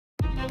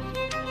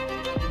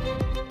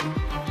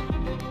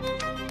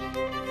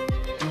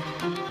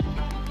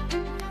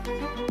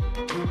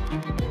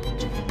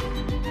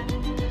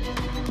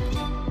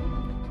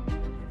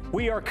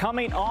We are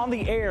coming on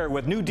the air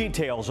with new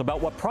details about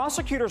what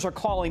prosecutors are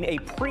calling a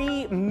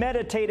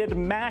premeditated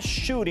mass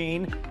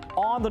shooting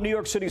on the New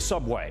York City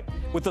subway,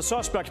 with the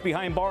suspect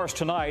behind bars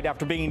tonight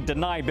after being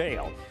denied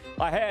bail.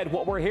 Ahead,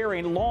 what we're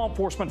hearing, law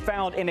enforcement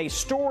found in a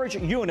storage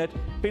unit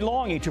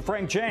belonging to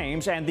Frank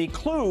James and the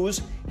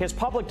clues his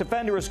public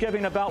defender is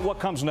giving about what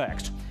comes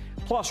next.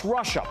 Plus,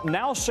 Russia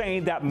now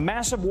saying that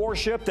massive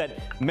warship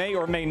that may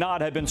or may not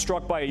have been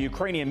struck by a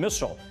Ukrainian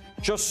missile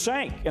just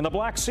sank in the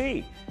Black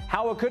Sea.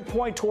 How it could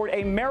point toward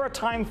a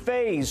maritime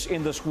phase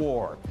in this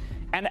war.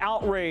 An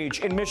outrage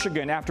in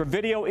Michigan after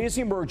video is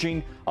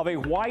emerging of a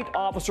white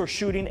officer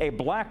shooting a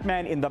black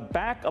man in the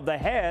back of the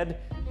head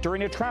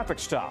during a traffic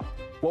stop.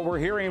 What we're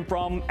hearing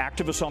from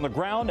activists on the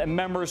ground and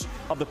members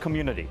of the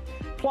community.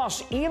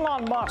 Plus,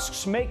 Elon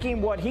Musk's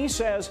making what he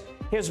says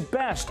his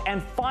best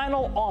and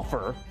final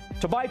offer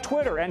to buy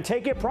Twitter and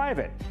take it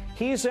private.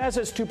 He says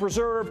it's to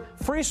preserve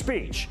free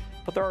speech,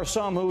 but there are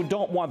some who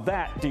don't want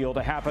that deal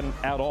to happen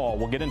at all.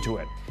 We'll get into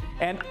it.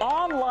 And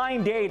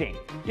online dating.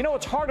 You know,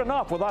 it's hard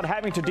enough without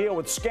having to deal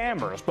with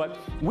scammers, but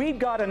we've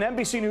got an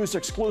NBC News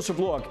exclusive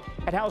look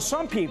at how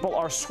some people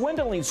are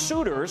swindling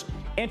suitors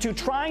into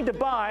trying to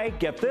buy,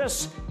 get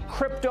this,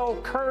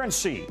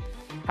 cryptocurrency.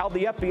 How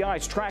the FBI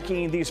is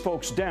tracking these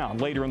folks down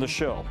later in the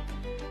show.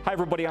 Hi,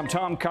 everybody. I'm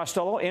Tom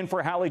Costello in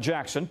for Hallie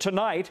Jackson.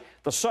 Tonight,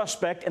 the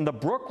suspect in the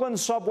Brooklyn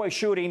subway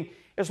shooting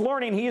is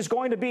learning he is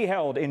going to be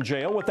held in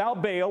jail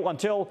without bail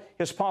until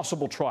his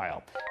possible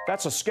trial.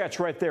 That's a sketch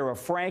right there of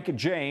Frank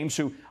James,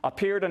 who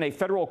appeared in a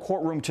federal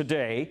courtroom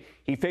today.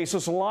 He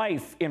faces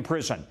life in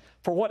prison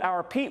for what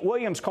our Pete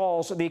Williams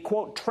calls the,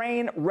 quote,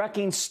 train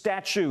wrecking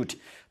statute,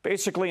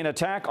 basically an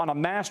attack on a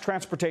mass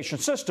transportation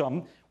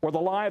system where the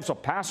lives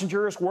of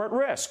passengers were at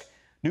risk.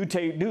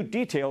 New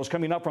details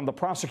coming up from the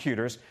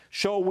prosecutors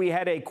show we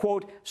had a,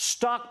 quote,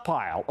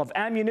 stockpile of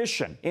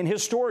ammunition in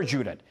his storage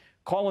unit,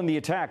 calling the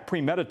attack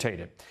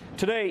premeditated.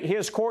 Today,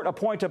 his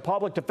court-appointed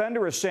public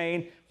defender is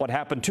saying what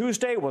happened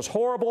Tuesday was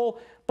horrible,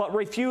 but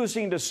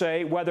refusing to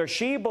say whether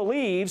she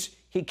believes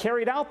he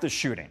carried out the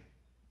shooting.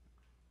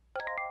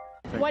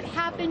 What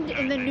happened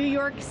in the New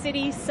York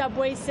City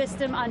subway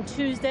system on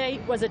Tuesday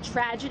was a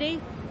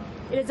tragedy.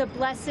 It is a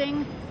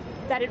blessing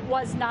that it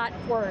was not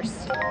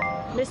worse.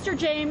 Mr.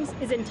 James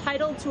is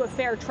entitled to a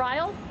fair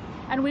trial,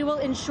 and we will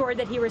ensure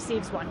that he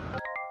receives one.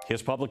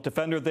 His public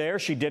defender there,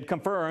 she did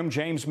confirm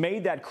James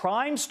made that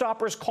Crime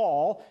Stoppers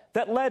call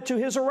that led to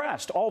his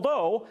arrest,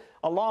 although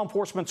a law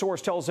enforcement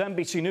source tells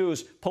NBC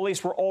News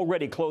police were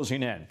already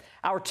closing in.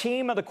 Our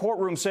team in the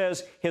courtroom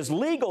says his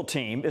legal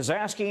team is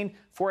asking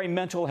for a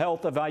mental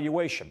health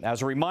evaluation.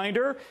 As a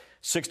reminder,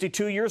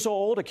 62 years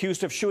old,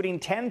 accused of shooting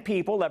 10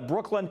 people at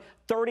Brooklyn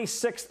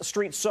 36th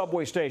Street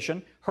subway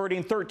station,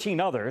 hurting 13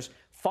 others.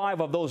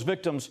 5 of those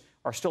victims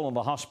are still in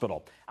the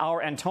hospital.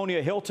 Our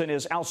Antonia Hilton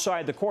is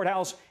outside the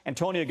courthouse.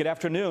 Antonia, good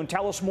afternoon.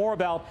 Tell us more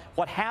about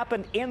what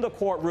happened in the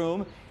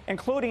courtroom,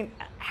 including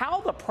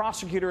how the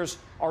prosecutors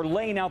are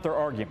laying out their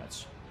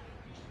arguments.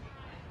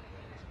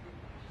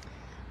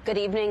 Good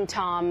evening,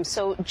 Tom.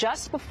 So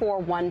just before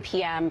 1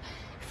 p.m.,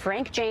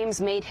 Frank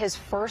James made his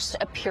first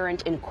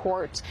appearance in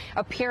court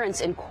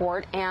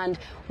and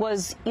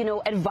was,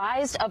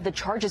 advised of the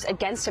charges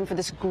against him for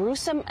this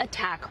gruesome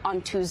attack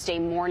on Tuesday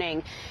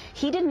morning.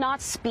 He did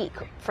not speak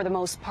for the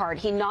most part.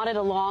 He nodded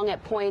along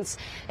at points,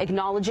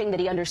 acknowledging that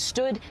he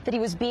understood that he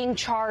was being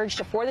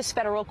charged for this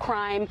federal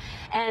crime,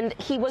 and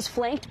he was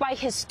flanked by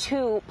his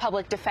 2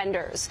 public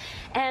defenders.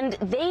 And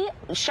they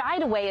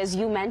shied away, as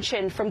you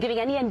mentioned, from giving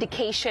any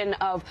indication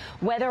of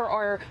whether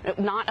or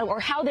not, or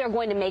how they're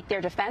going to make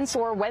their defense,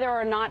 or whether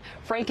or not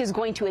Frank is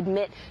going to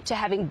admit to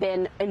having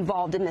been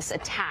involved in this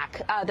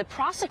attack. The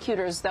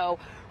prosecutors, though,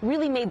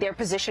 really made their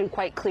position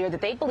quite clear that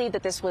they believe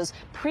that this was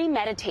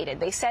premeditated.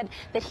 They said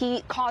that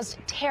he caused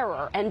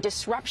terror and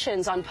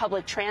disruptions on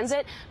public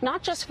transit,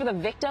 not just for the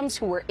victims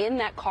who were in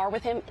that car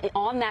with him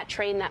on that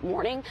train that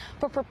morning,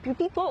 but for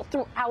people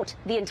throughout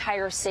the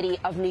entire city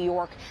of New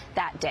York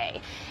that day.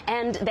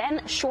 And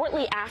then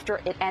shortly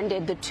after it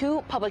ended, the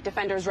 2 public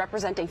defenders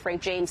representing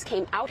Frank James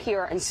came out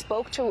here and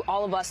spoke to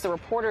all of us, the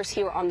reporters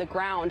here on the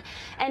ground,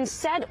 and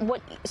said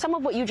some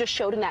of what you just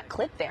showed in that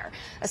clip there,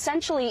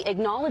 essentially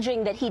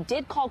acknowledging that he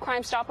did call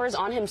Crime Stoppers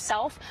on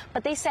himself,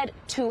 but they said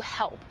to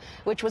help,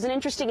 which was an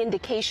interesting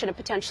indication of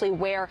potentially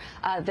where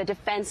the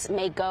defense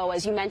may go.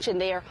 As you mentioned,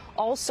 they are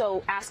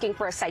also asking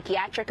for a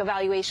psychiatric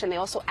evaluation. They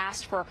also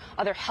asked for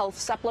other health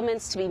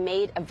supplements to be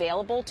made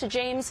available to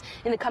James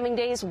in the coming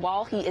days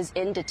while he is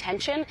in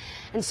detention.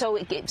 And so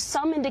it gave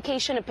some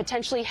indication of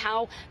potentially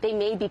how they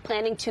may be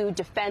planning to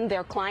defend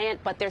their client,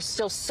 but there's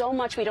still so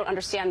much we don't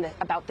understand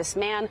about this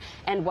man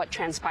and what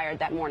transpired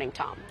that morning,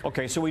 Tom.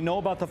 Okay, so we know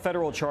about the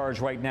federal charge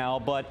right now,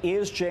 but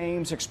is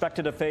James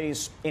expected to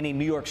face any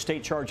New York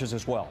State charges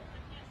as well?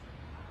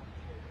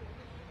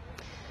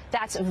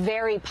 that's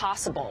very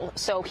possible.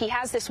 So he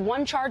has this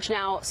one charge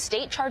now.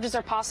 State charges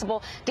are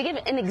possible. To give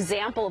an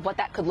example of what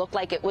that could look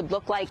like, it would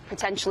look like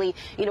potentially,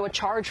 a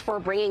charge for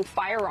bringing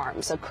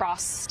firearms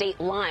across state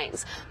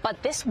lines.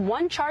 But this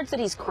one charge that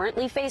he's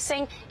currently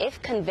facing, if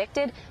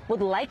convicted,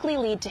 would likely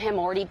lead to him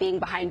already being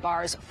behind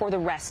bars for the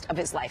rest of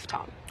his life,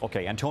 Tom.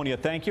 Okay, Antonia,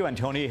 thank you.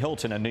 Antonia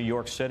Hilton in New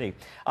York City.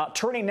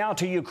 Turning now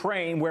to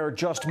Ukraine, where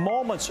just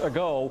moments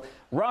ago,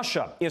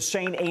 Russia is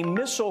saying a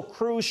missile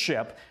cruise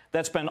ship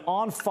that's been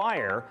on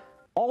fire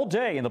all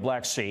day in the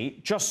Black Sea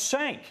just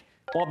sank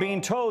while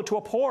being towed to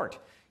a port.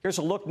 Here's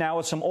a look now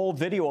at some old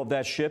video of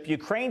that ship.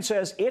 Ukraine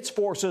says its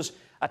forces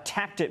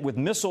attacked it with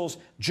missiles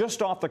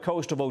just off the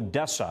coast of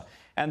Odessa,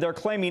 and they're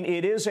claiming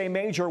it is a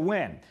major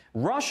win.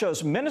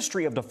 Russia's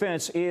Ministry of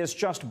Defense is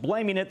just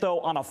blaming it, though,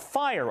 on a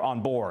fire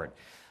on board.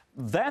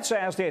 That's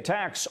as the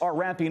attacks are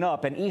ramping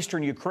up in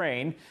eastern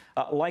Ukraine,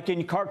 like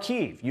in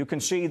Kharkiv. You can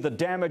see the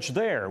damage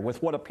there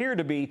with what appear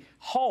to be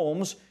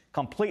homes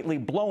completely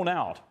blown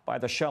out by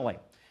the shelling.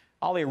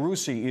 Ali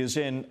Rusi is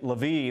in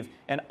Lviv.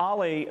 And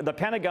Ali, the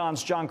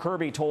Pentagon's John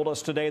Kirby told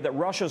us today that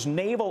Russia's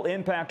naval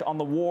impact on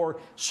the war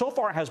so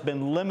far has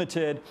been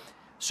limited.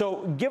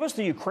 So give us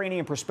the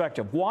Ukrainian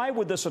perspective. Why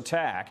would this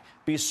attack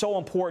be so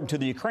important to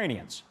the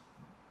Ukrainians?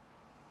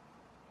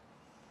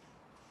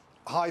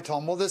 Hi,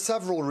 Tom. Well, there's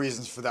several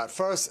reasons for that.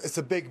 First, it's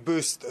a big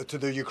boost to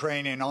the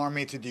Ukrainian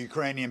army, to the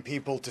Ukrainian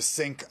people, to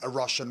sink a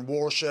Russian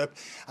warship.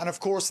 And of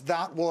course,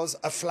 that was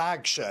a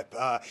flagship.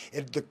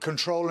 The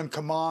control and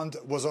command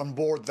was on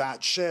board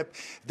that ship.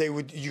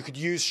 You could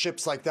use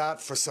ships like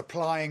that for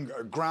supplying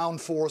ground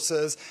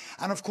forces.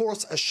 And of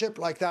course, a ship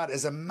like that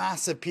is a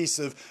massive piece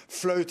of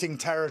floating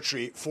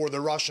territory for the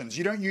Russians.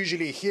 You don't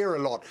usually hear a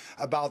lot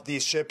about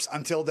these ships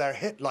until they're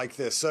hit like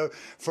this. So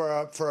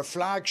for a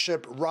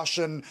flagship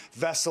Russian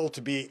vessel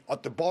to be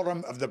at the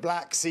bottom of the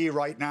Black Sea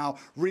right now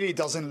really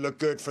doesn't look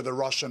good for the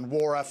Russian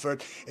war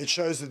effort. It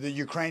shows that the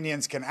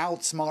Ukrainians can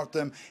outsmart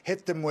them,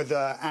 hit them with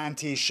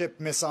anti-ship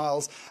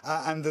missiles,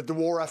 and that the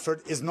war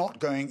effort is not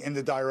going in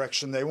the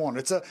direction they want.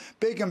 It's a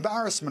big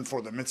embarrassment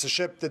for them. It's a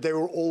ship that they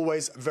were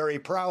always very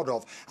proud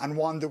of, and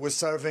one that was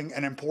serving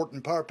an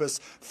important purpose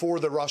for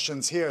the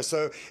Russians here.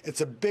 So it's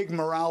a big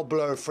morale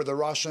blow for the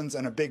Russians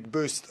and a big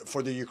boost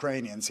for the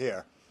Ukrainians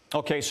here.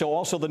 Okay, so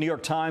also the New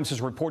York Times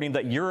is reporting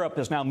that Europe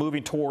is now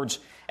moving towards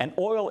an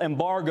oil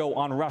embargo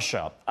on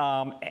Russia.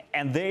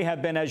 And they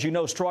have been, as you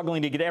know,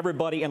 struggling to get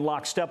everybody in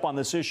lockstep on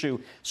this issue.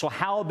 So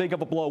how big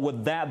of a blow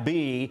would that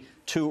be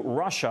to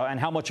Russia, and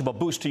how much of a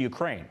boost to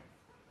Ukraine?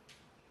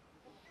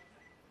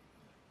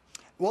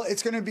 Well,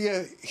 it's going to be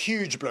a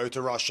huge blow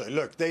to Russia.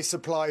 Look, they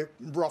supply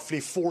roughly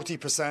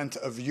 40%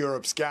 of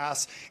Europe's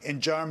gas.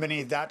 In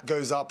Germany, that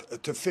goes up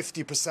to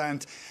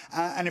 50%.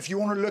 And if you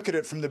want to look at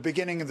it from the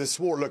beginning of this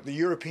war, look, the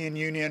European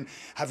Union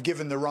have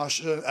given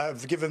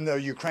the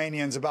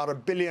Ukrainians about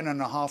 $1.5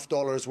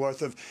 billion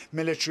worth of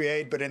military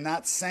aid. But in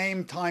that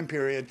same time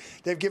period,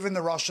 they've given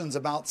the Russians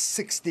about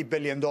 $60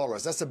 billion.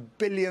 That's $1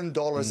 billion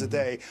a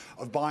day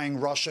of buying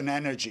Russian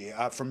energy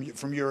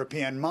from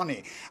European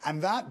money.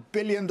 And that $1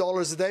 billion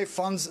a day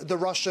funds the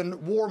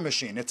Russian war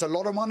machine. It's a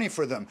lot of money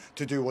for them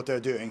to do what they're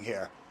doing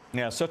here.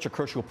 Yeah, such a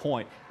crucial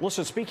point.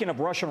 Listen, speaking of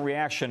Russian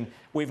reaction,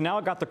 we've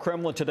now got the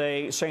Kremlin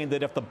today saying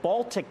that if the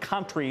Baltic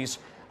countries,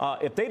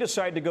 if they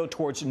decide to go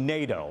towards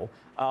NATO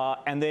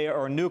and they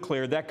are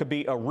nuclear, that could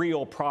be a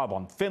real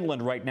problem.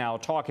 Finland right now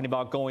talking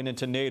about going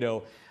into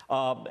NATO.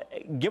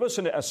 Give us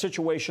a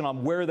situation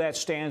on where that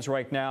stands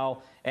right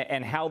now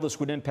and how this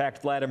would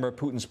impact Vladimir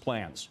Putin's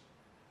plans.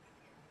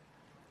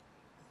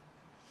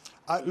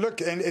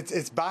 Look, and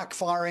it's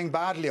backfiring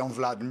badly on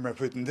Vladimir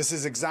Putin. This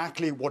is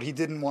exactly what he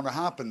didn't want to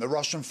happen. The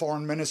Russian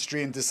Foreign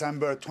Ministry in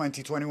December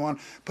 2021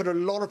 put a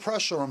lot of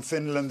pressure on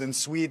Finland and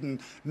Sweden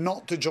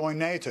not to join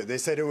NATO. They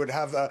said it would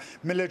have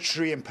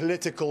military and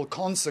political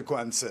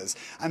consequences.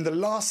 And the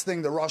last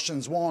thing the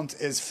Russians want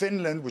is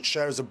Finland, which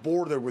shares a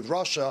border with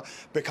Russia,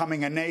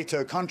 becoming a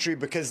NATO country,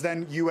 because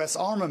then U.S.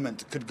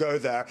 armament could go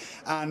there.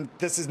 And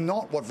this is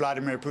not what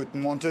Vladimir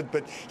Putin wanted,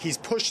 but he's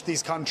pushed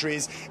these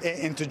countries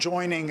into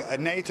joining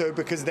NATO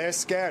because they're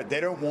scared. They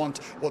don't want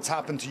what's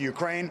happened to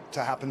Ukraine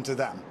to happen to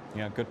them.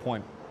 Yeah, good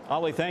point.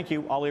 Ali, thank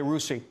you. Ali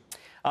Rusi.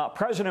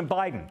 President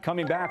Biden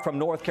coming back from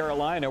North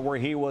Carolina, where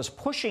he was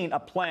pushing a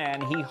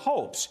plan he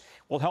hopes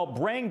will help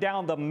bring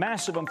down the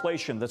massive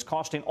inflation that's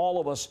costing all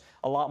of us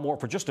a lot more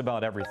for just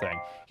about everything.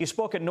 He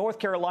spoke at North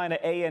Carolina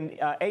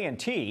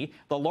A&T,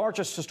 the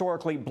largest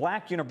historically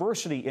black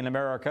university in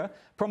America,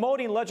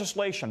 promoting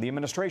legislation the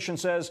administration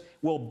says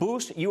will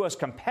boost U.S.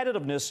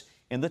 competitiveness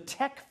in the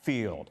tech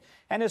field.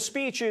 And his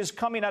speech is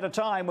coming at a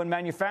time when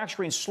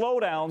manufacturing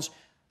slowdowns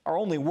are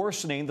only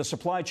worsening the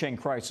supply chain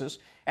crisis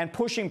and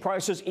pushing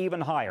prices even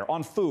higher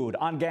on food,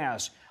 on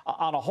gas,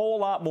 on a whole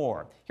lot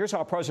more. Here's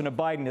how President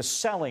Biden is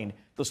selling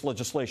this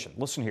legislation.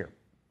 Listen here.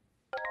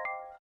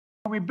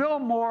 When we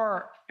build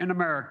more in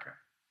America,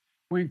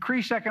 we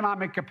increase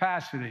economic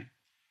capacity,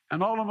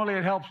 and ultimately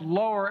it helps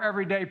lower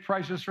everyday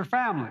prices for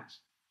families.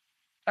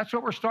 That's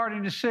what we're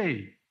starting to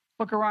see.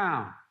 Look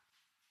around.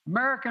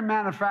 American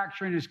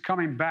manufacturing is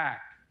coming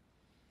back.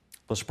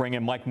 Let's bring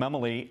in Mike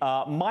Memoli.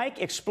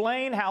 Mike,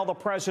 explain how the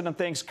president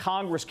thinks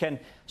Congress can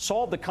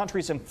solve the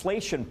country's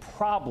inflation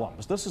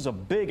problems. This is a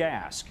big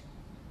ask.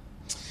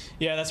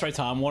 Yeah, that's right,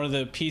 Tom. One of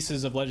the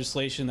pieces of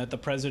legislation that the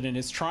president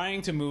is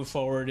trying to move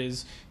forward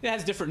is, it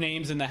has different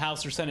names in the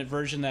House or Senate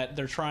version that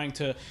they're trying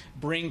to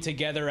bring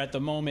together at the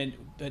moment.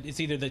 It's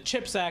either the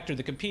CHIPS Act or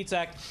the Competes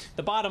Act.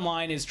 The bottom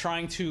line is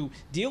trying to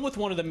deal with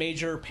one of the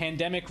major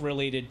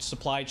pandemic-related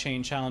supply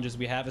chain challenges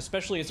we have,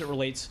 especially as it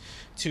relates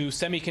to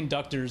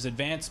semiconductors,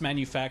 advanced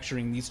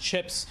manufacturing, these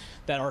chips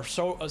that are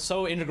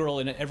so integral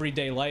in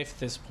everyday life at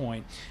this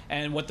point.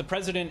 And what the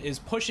president is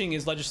pushing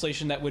is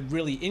legislation that would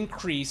really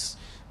increase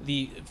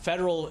the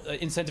federal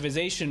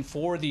incentivization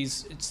for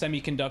these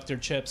semiconductor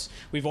chips.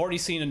 We've already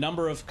seen a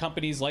number of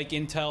companies like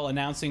Intel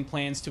announcing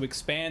plans to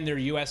expand their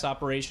U.S.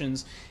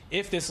 operations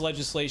if this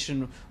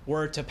legislation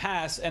were to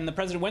pass. And the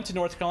president went to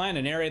North Carolina,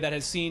 an area that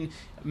has seen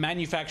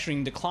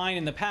manufacturing decline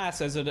in the past,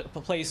 as a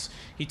place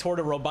he toured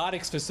a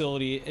robotics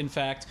facility, in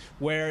fact,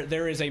 where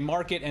there is a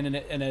market and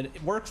a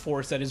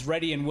workforce that is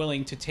ready and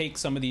willing to take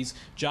some of these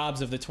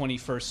jobs of the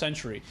 21st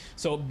century.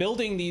 So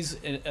building these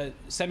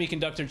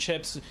semiconductor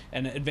chips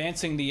and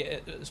advancing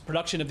the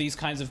production of these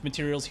kinds of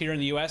materials here in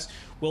the U.S.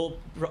 will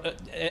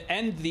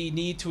end the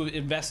need to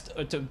invest,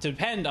 to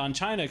depend on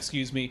China,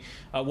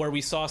 where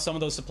we saw some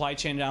of those supply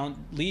chain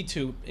lead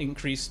to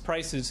increased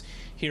prices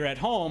here at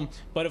home.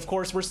 But of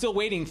course, we're still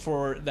waiting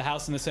for the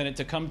House and the Senate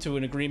to come to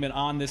an agreement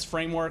on this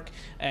framework,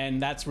 and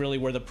that's really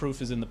where the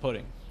proof is in the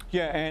pudding.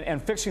 Yeah,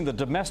 and fixing the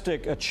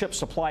domestic chip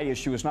supply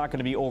issue is not going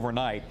to be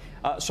overnight.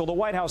 So the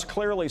White House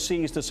clearly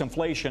sees this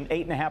inflation,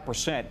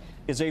 8.5%,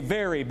 is a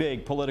very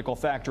big political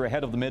factor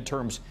ahead of the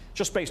midterms,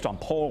 just based on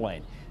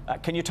polling.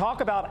 Can you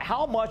talk about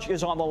how much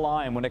is on the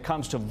line when it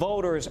comes to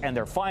voters and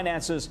their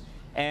finances?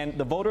 And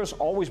the voters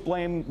always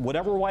blame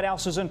whatever White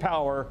House is in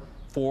power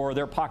for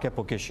their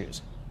pocketbook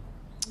issues.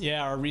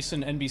 Yeah, our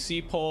recent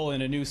NBC poll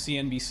and a new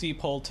CNBC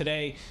poll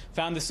today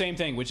found the same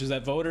thing, which is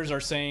that voters are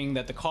saying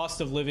that the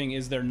cost of living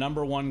is their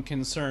 #1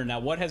 concern. Now,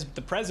 what has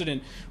the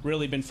president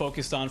really been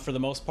focused on for the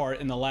most part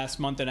in the last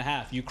month and a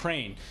half?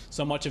 Ukraine.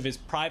 So much of his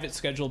private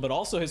schedule, but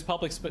also his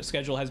public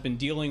schedule, has been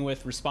dealing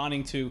with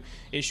responding to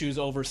issues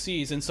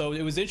overseas. And so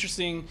it was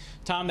interesting,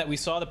 Tom, that we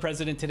saw the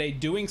president today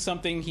doing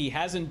something he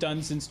hasn't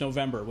done since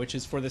November, which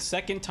is for the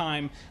second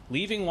time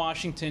leaving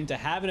Washington to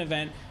have an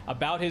event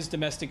about his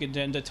domestic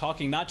agenda,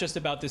 talking not just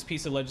about this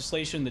piece of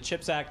legislation, the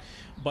CHIPS Act,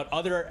 but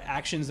other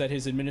actions that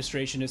his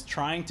administration is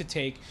trying to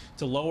take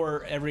to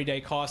lower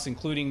everyday costs,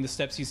 including the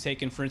steps he's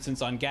taken, for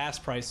instance, on gas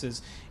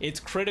prices.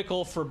 It's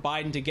critical for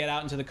Biden to get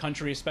out into the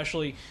country,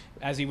 especially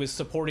as he was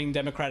supporting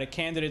Democratic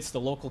candidates, the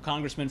local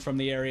congressmen from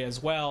the area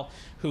as well,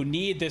 who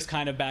need this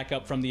kind of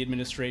backup from the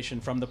administration,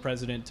 from the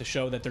president, to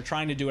show that they're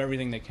trying to do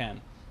everything they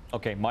can.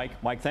 Okay,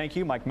 Mike, thank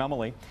you. Mike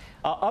Memoli.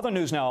 Other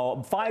news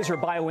now,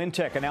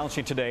 Pfizer-BioNTech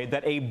announcing today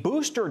that a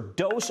booster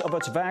dose of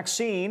its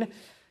vaccine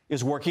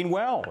is working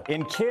well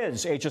in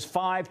kids ages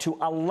 5 to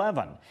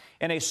 11.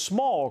 In a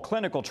small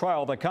clinical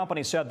trial, the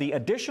company said the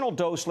additional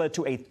dose led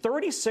to a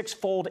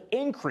 36-fold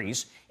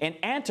increase in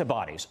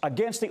antibodies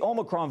against the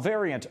Omicron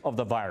variant of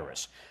the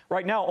virus.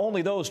 Right now,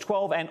 only those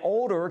 12 and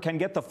older can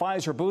get the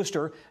Pfizer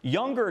booster.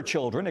 Younger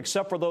children,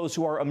 except for those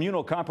who are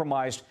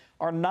immunocompromised,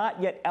 are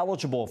not yet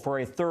eligible for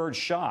a third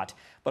shot.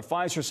 But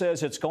Pfizer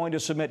says it's going to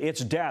submit its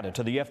data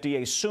to the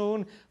FDA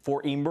soon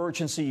for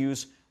emergency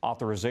use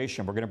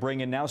authorization. We're going to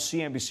bring in now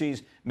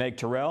CNBC's Meg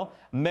Terrell.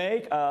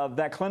 Meg,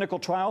 that clinical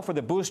trial for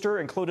the booster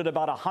included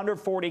about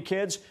 140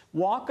 kids.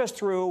 Walk us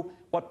through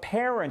what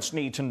parents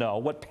need to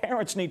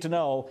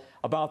know,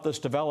 about this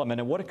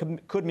development and what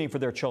it could mean for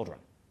their children.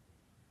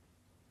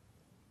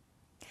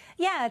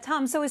 Yeah,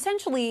 Tom, so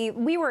essentially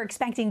we were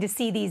expecting to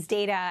see these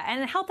data,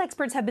 and health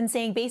experts have been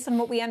saying, based on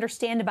what we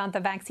understand about the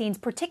vaccines,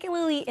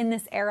 particularly in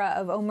this era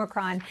of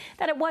Omicron,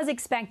 that it was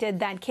expected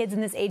that kids in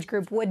this age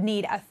group would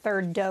need a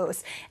third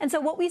dose. And so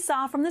what we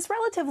saw from this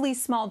relatively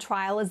small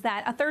trial is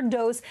that a third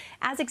dose,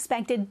 as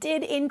expected,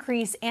 did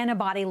increase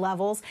antibody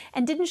levels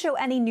and didn't show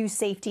any new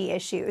safety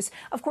issues.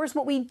 Of course,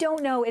 what we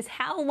don't know is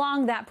how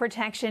long that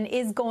protection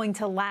is going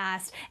to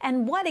last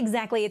and what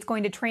exactly it's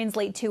going to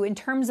translate to in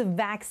terms of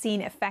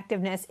vaccine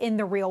effectiveness in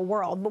the real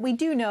world. But we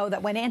do know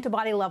that when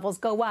antibody levels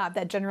go up,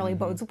 that generally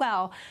bodes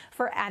well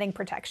for adding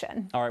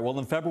protection. All right. Well,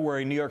 in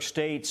February, New York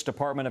State's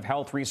Department of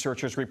Health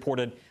researchers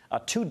reported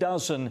 2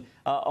 doses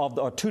of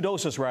the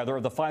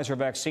Pfizer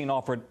vaccine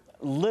offered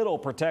little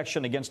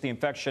protection against the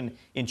infection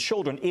in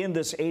children in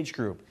this age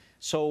group.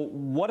 So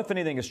what, if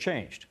anything, has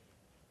changed?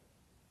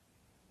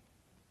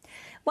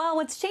 Well,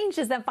 what's changed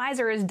is that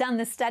Pfizer has done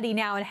this study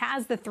now and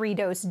has the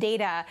 3-dose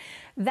data.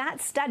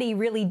 That study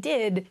really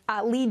did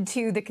lead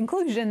to the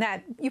conclusion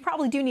that you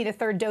probably do need a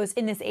third dose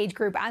in this age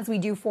group, as we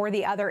do for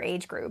the other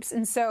age groups.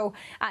 And so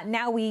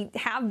now we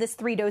have this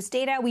 3-dose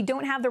data. We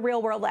don't have the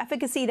real-world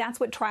efficacy.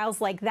 That's what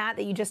trials like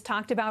that you just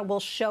talked about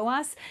will show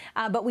us.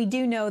 But we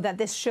do know that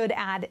this should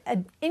add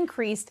an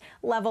increased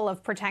level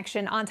of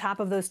protection on top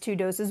of those 2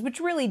 doses, which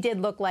really did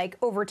look like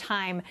over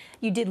time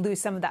you did lose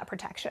some of that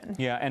protection.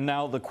 Yeah, and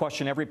now the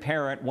question every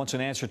parent parent wants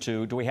an answer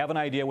to. Do we have an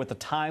idea what the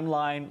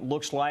timeline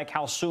looks like?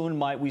 How soon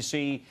might we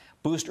see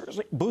boosters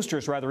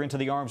into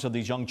the arms of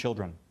these young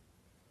children?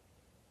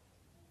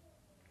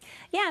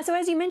 Yeah, so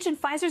as you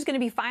mentioned, Pfizer's going to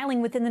be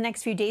filing within the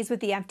next few days with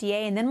the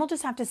FDA, and then we'll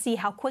just have to see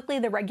how quickly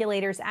the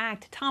regulators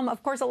act. Tom,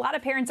 of course, a lot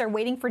of parents are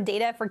waiting for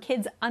data for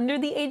kids under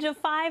the age of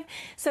 5,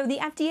 so the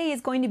FDA is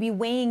going to be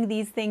weighing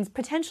these things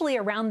potentially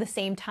around the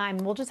same time.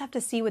 We'll just have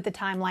to see what the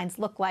timelines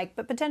look like,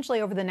 but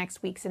potentially over the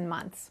next weeks and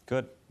months.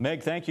 Good.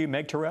 Meg, thank you.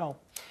 Meg Terrell.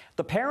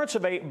 The parents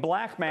of a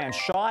black man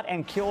shot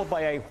and killed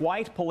by a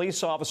white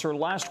police officer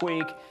last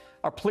week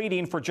are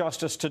pleading for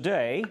justice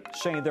today,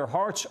 saying their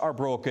hearts are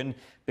broken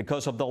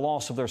because of the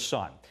loss of their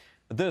son.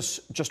 This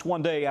just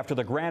one day after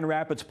the Grand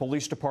Rapids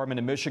Police Department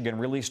in Michigan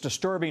released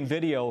disturbing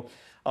video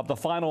of the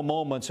final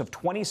moments of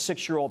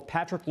 26-year-old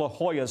Patrick La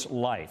Jolla's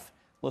life.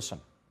 Listen.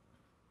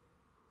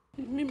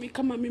 Mimi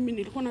kama mimi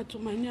nilikuwa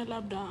natumainia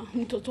labda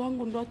mtoto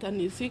wangu ndo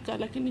atanisika,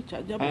 lakini cha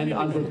ajabu and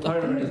as a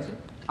parent,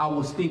 I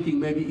was thinking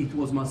maybe it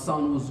was my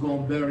son who was going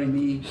to bury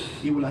me.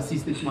 He will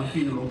assist at my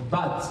funeral.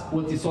 But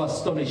what is so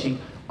astonishing,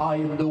 I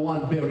am the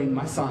one burying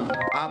my son.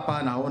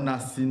 Hapa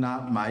naona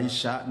sina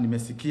maisha,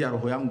 nimesikia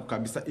roho yangu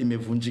kabisa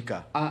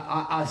imevunjika.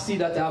 I see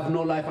that I have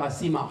no life. I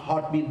see my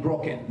heart being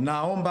broken.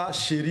 Naomba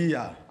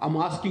sheria. I'm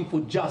asking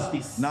for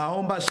justice.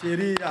 Naomba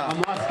sheria.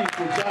 I'm asking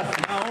for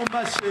justice.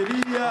 Naomba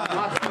sheria. I'm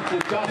asking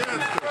for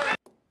justice.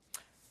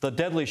 The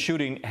deadly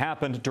shooting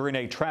happened during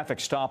a traffic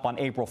stop on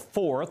April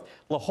 4th.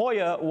 La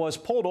Jolla was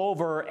pulled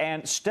over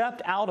and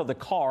stepped out of the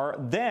car.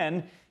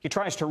 Then he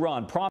tries to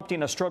run,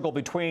 prompting a struggle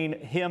between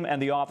him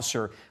and the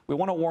officer. We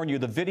want to warn you,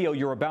 the video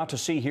you're about to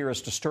see here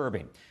is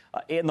disturbing.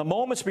 In the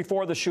moments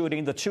before the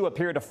shooting, the two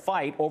appear to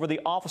fight over the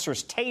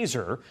officer's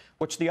taser,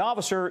 which the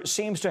officer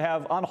seems to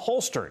have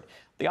unholstered.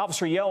 The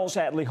officer yells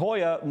at La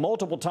Jolla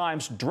multiple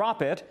times,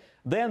 "Drop it."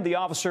 Then the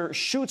officer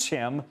shoots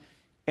him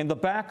in the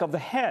back of the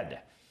head.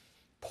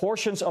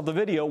 Portions of the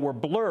video were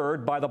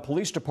blurred by the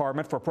police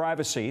department for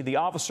privacy. The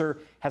officer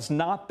has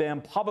not been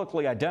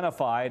publicly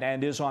identified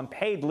and is on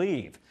paid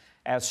leave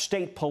as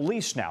state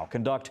police now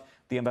conduct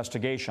the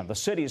investigation. The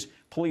city's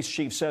police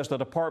chief says the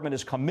department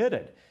is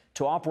committed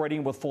to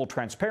operating with full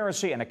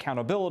transparency and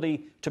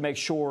accountability to make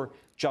sure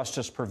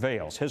justice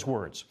prevails. His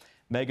words.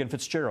 Megan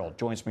Fitzgerald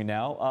joins me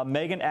now.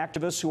 Megan,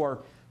 activists who are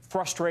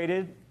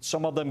frustrated,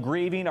 some of them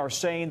grieving, are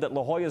saying that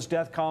La Jolla's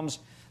death comes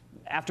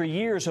after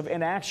years of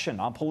inaction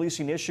on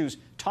policing issues.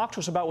 Talk to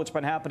us about what's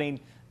been happening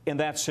in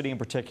that city in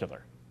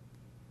particular.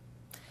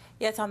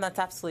 Yeah, Tom, that's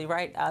absolutely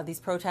right. These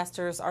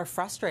protesters are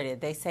frustrated.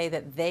 They say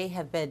that they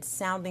have been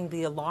sounding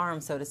the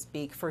alarm, so to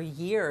speak, for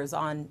years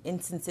on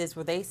instances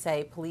where they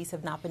say police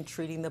have not been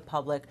treating the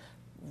public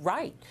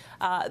right.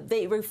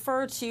 They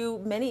refer to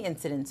many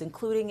incidents,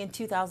 including in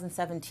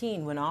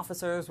 2017 when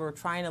officers were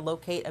trying to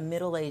locate a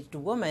middle-aged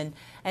woman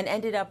and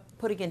ended up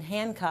putting in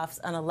handcuffs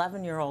an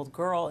 11-year-old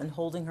girl and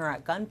holding her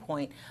at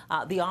gunpoint.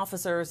 The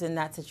officers in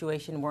that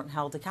situation weren't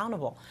held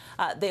accountable.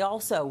 They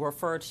also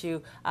refer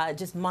to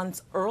just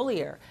months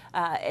earlier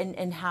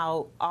and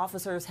how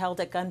officers held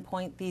at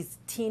gunpoint these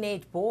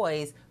teenage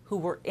boys who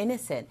were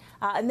innocent.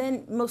 And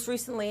then most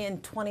recently in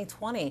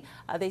 2020,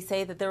 they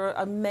say that there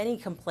are many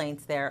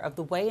complaints there of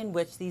the way in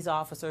which these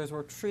officers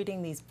were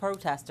treating these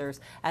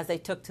protesters as they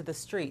took to the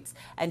streets.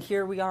 And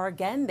here we are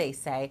again, they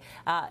say,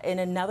 in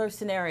another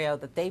scenario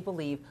that they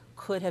believe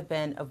could have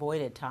been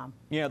avoided, Tom.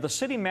 Yeah, the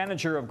city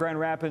manager of Grand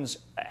Rapids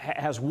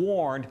has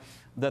warned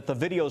that the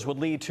videos would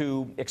lead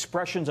to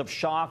expressions of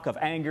shock, of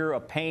anger,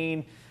 of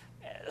pain.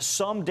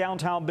 Some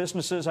downtown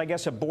businesses, I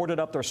guess, have boarded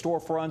up their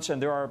storefronts,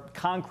 and there are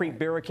concrete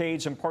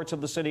barricades in parts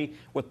of the city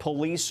with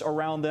police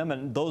around them,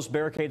 and those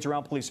barricades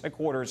around police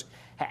headquarters.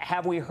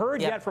 Have we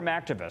heard yet from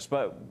activists?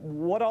 But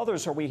what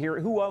others are we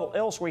hearing? Who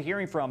else are we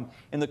hearing from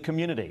in the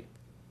community?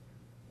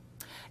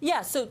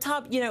 Yeah, so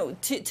Tom, you know,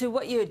 to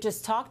what you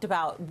just talked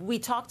about, we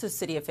talked to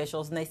city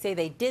officials and they say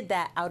they did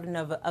that out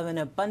of an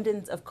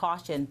abundance of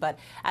caution. But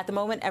at the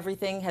moment,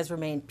 everything has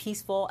remained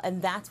peaceful, and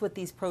that's what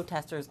these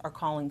protesters are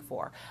calling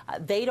for.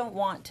 They don't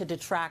want to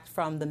detract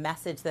from the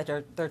message that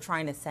they're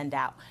trying to send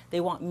out.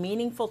 They want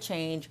meaningful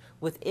change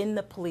within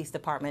the police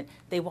department.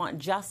 They want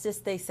justice,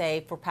 they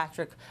say, for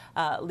Patrick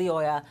La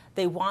Jolla.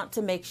 They want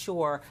to make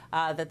sure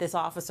that this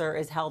officer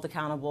is held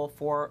accountable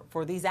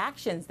for these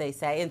actions, they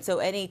say. And so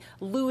any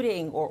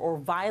looting or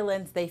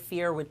violence they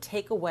fear would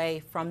take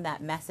away from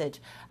that message,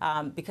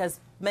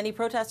 because many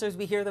protesters,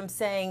 we hear them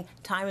saying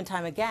time and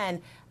time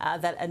again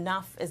that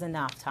enough is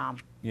enough, Tom.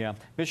 Yeah.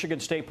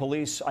 Michigan State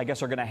Police, I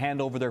guess, are going to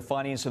hand over their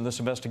findings in this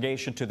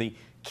investigation to the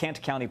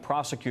Kent County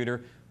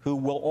prosecutor, who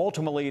will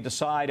ultimately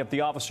decide if the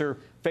officer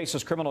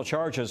faces criminal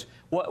charges.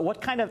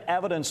 What kind of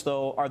evidence,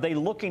 though, are they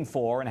looking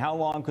for, and how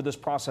long could this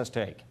process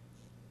take?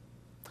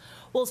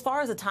 Well, as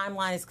far as the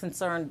timeline is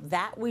concerned,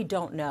 that we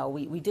don't know.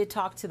 We did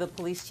talk to the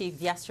police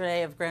chief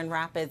yesterday of Grand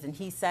Rapids, and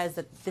he says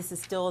that this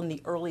is still in the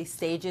early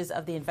stages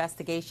of the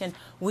investigation.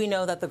 We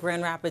know that the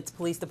Grand Rapids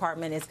Police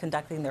Department is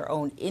conducting their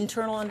own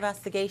internal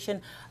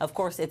investigation. Of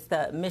course, it's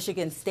the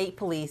Michigan State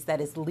Police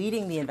that is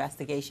leading the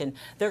investigation.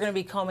 They're going to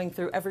be combing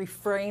through every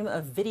frame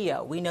of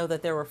video. We know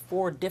that there were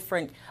 4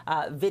 different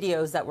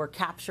videos that were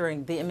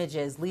capturing the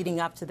images leading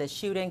up to the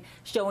shooting,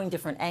 showing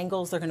different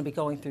angles. They're going to be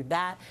going through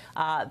that.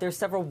 There's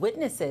several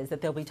witnesses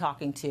that they'll be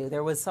talking to.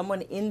 There was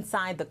someone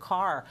inside the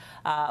car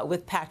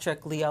with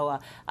Patrick Leoa,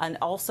 and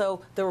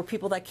also there were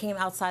people that came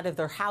outside of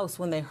their house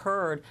when they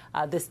heard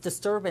this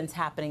disturbance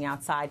happening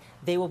outside.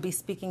 They will be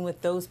speaking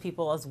with those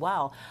people as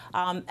well.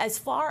 As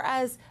far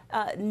as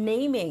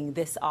naming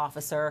this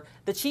officer,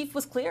 the chief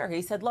was clear.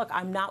 He said, look,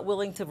 I'm not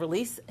willing to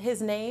release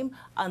his name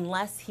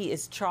unless he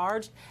is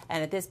charged.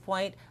 And at this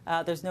point,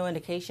 there's no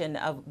indication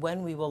of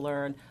when we will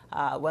learn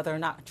whether or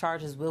not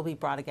charges will be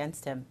brought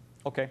against him.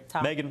 Okay.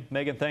 Tom.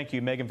 Megan, thank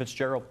you. Megan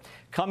Fitzgerald.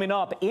 Coming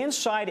up,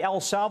 inside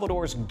El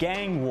Salvador's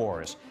gang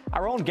wars.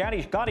 Our own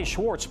Gadi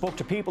Schwartz spoke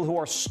to people who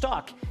are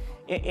stuck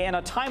in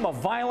a time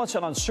of violence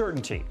and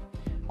uncertainty.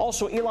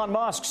 Also, Elon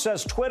Musk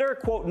says Twitter,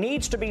 quote,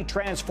 needs to be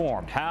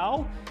transformed.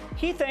 How?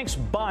 He thinks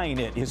buying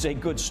it is a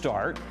good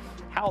start.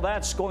 How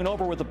that's going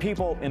over with the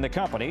people in the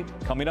company,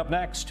 coming up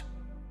next.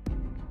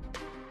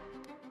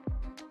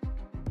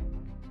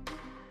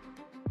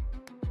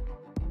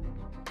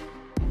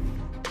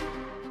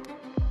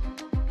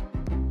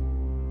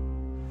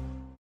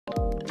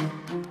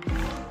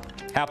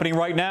 Happening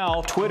right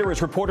now, Twitter is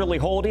reportedly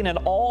holding an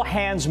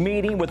all-hands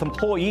meeting with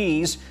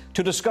employees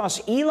to discuss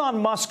Elon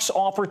Musk's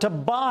offer to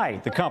buy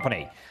the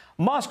company.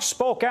 Musk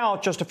spoke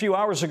out just a few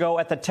hours ago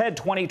at the TED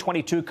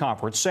 2022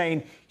 conference,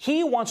 saying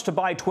he wants to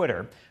buy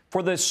Twitter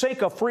for the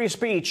sake of free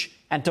speech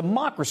and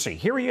democracy.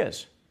 Here he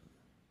is.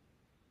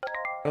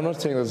 I'm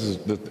not saying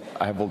that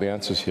I have all the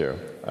answers here,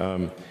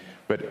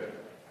 but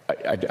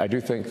I do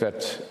think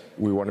that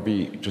we want to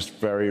be just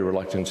very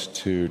reluctant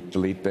to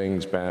delete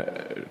things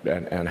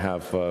and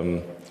have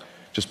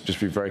just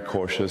be very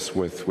cautious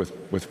with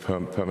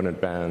permanent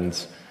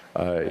bans.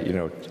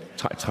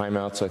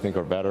 Timeouts I think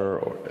are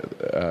better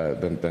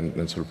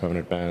than sort of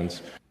permanent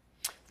bans.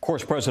 Of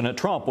course, President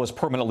Trump was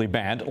permanently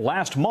banned.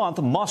 Last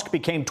month, Musk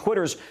became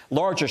Twitter's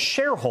largest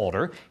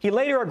shareholder. He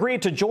later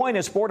agreed to join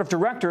its board of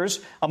directors,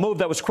 a move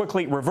that was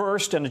quickly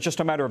reversed in just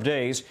a matter of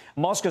days.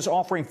 Musk is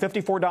offering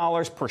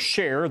 $54 per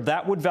share.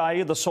 That would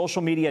value the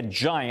social media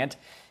giant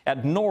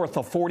at north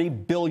of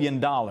 $40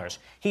 billion.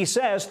 He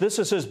says this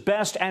is his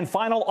best and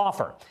final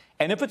offer.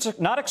 And if it's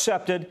not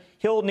accepted,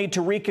 he'll need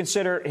to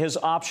reconsider his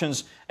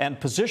options and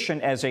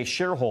position as a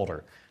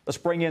shareholder. Let's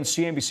bring in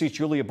CNBC's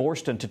Julia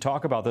Borston to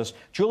talk about this.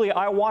 Julia,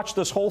 I watched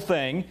this whole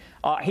thing.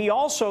 He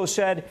also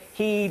said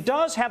he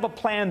does have a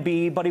plan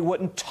B, but he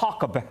wouldn't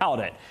talk about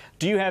it.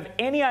 Do you have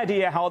any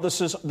idea how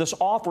this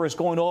offer is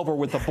going over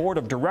with the board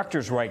of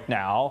directors right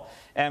now?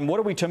 And what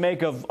are we to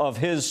make of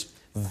his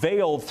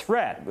veiled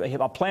threat?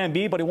 A plan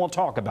B, but he won't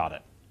talk about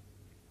it.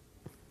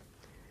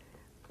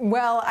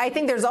 Well, I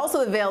think there's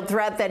also the veiled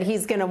threat that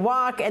he's going to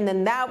walk, and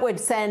then that would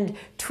send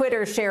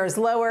Twitter shares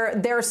lower.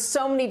 There are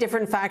so many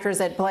different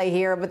factors at play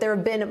here, but there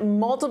have been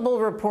multiple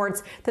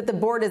reports that the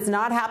board is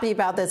not happy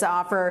about this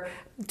offer.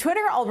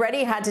 Twitter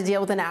already had to deal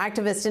with an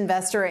activist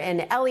investor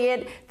in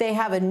Elliott. They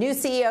have a new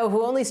CEO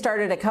who only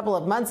started a couple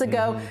of months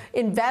ago.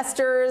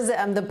 Investors,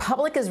 the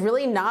public is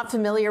really not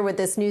familiar with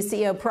this new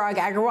CEO, Parag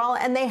Agrawal,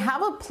 and they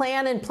have a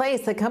plan in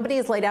place. The company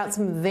has laid out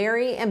some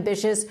very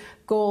ambitious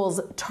goals,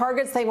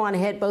 targets they want to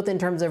hit, both in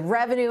terms of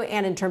revenue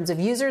and in terms of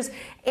users.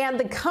 And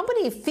the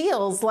company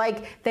feels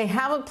like they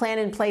have a plan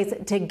in place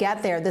to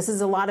get there. This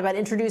is a lot about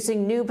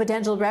introducing new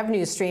potential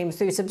revenue streams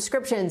through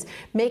subscriptions,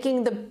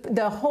 making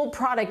the whole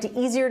product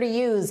easier to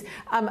use,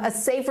 a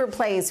safer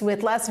place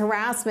with less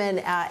harassment.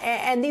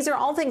 And these are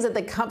all things that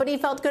the company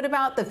felt good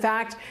about. The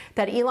fact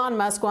that Elon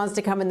Musk wants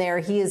to come in there,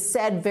 he has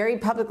said very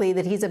publicly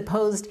that he's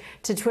opposed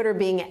to Twitter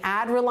being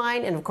ad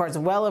reliant. And of course,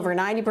 well over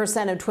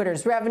 90% of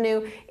Twitter's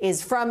revenue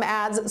is from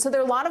ads. So there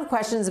are a lot of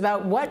questions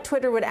about what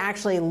Twitter would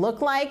actually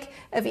look like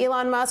if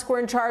Elon Musk were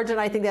in charge. And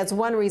I think that's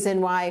one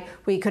reason why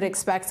we could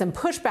expect some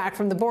pushback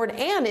from the board.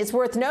 And it's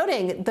worth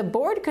noting the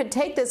board could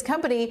take this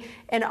company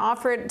and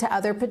offer it to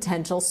other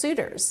potential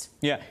suitors.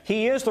 Yeah,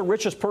 he is the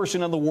richest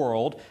person in the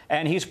world,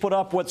 and he's put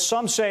up what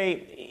some say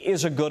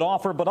is a good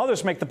offer, but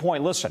others make the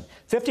point, listen,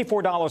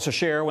 $54 a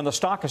share when the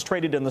stock has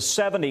traded in the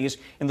 70s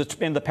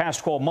in the past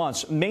 12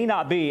 months may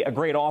not be a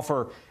great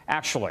offer,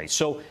 actually.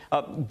 So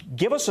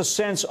give us a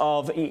sense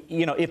of,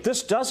 if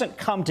this doesn't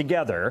come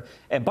together,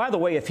 and by the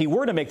way, if he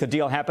were to make the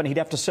deal happen, he'd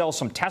have to sell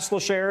some Tesla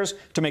shares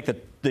to make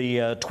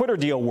the Twitter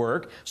deal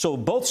work. So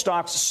both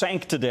stocks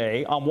sank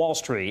today on Wall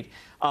Street.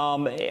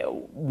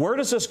 Where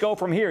does this go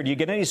from here? Do you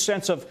get any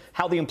sense of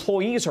how the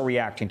employees are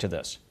reacting to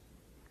this?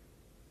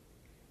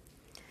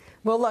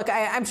 Well, look,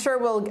 I'm sure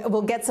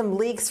we'll get some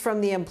leaks from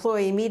the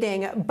employee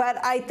meeting,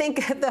 but I think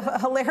the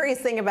hilarious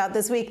thing about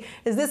this week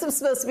is this was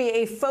supposed to be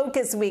a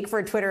focus week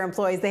for Twitter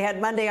employees. They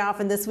had Monday off,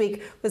 and this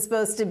week was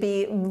supposed to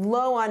be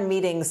low on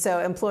meetings so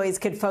employees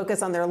could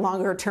focus on their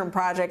longer term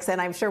projects.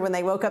 And I'm sure when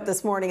they woke up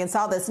this morning and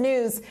saw this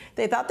news,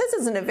 they thought this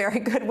isn't a very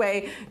good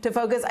way to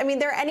focus. I mean,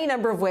 there are any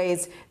number of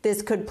ways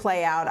this could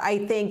play out.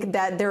 I think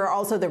that there are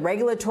also the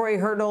regulatory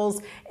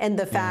hurdles and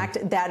the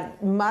fact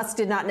that Musk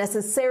did not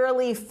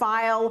necessarily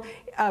file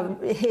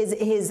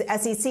his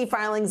SEC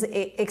filings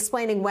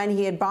explaining when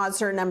he had bought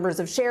certain numbers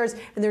of shares,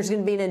 and there's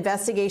going to be an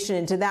investigation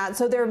into that.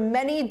 So there are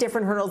many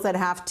different hurdles that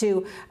have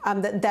to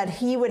that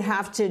he would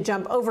have to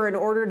jump over in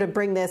order to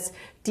bring this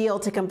deal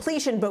to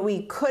completion. But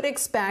we could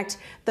expect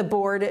the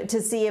board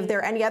to see if there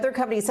are any other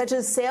companies such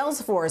as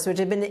Salesforce, which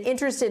have been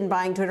interested in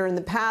buying Twitter in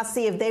the past,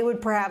 see if they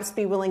would perhaps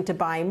be willing to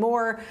buy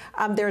more.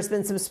 There's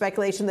been some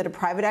speculation that a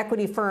private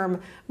equity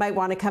firm might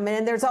want to come in.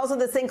 And there's also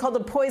this thing called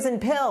a poison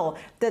pill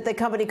that the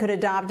company could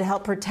adopt to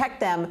help protect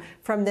them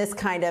from this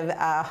kind of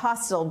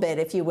hostile bid,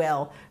 if you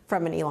will,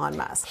 from an Elon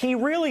Musk. He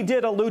really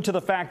did allude to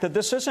the fact that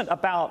this isn't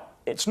about,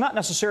 it's not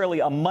necessarily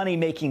a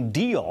money-making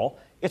deal.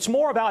 It's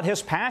more about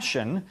his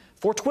passion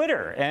for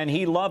Twitter. And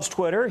he loves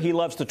Twitter. He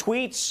loves the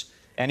tweets.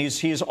 And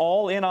he's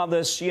all in on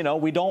this. You know,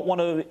 we don't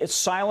want to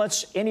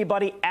silence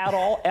anybody at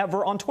all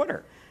ever on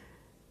Twitter.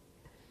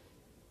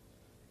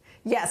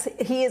 Yes,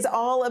 he is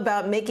all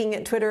about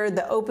making Twitter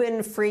the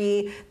open,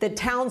 free,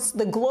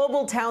 the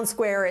global town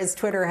square, as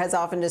Twitter has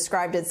often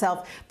described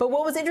itself. But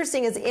what was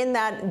interesting is in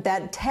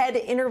that TED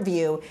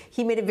interview,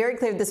 he made it very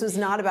clear this was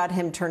not about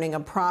him turning a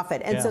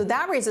profit. And so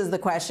that raises the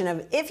question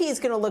of if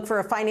he's going to look for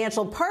a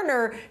financial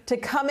partner to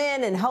come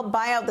in and help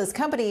buy out this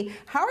company,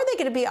 how are they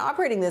going to be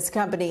operating this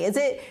company? If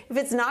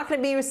it's not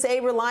going to be,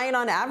 say, reliant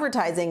on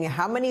advertising,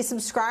 how many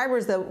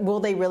subscribers will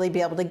they really be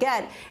able to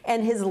get?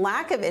 And his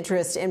lack of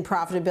interest in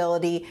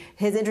profitability,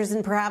 his interest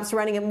in perhaps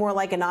running it more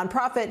like a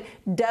nonprofit,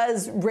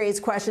 does raise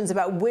questions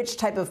about which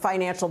type of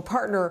financial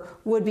partner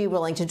would be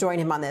willing to join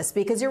him on this.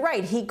 Because you're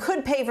right, he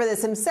could pay for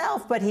this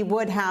himself, but he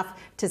would have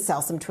to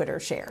sell some Twitter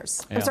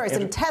shares. Yeah. I'm sorry,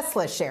 some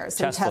Tesla shares.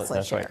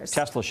 Tesla shares. Right.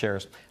 Tesla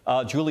shares.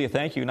 Julia,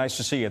 thank you. Nice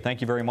to see you.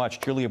 Thank you very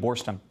much. Julia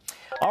Borston.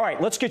 All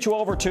right, let's get you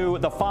over to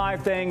the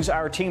 5 things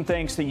our team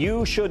thinks that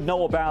you should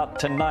know about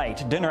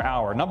tonight, dinner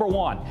hour. Number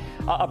 1,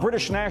 a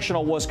British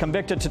national was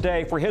convicted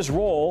today for his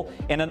role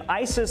in an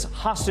ISIS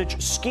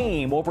hostage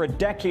scheme over a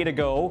decade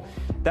ago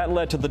that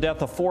led to the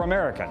death of 4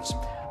 Americans.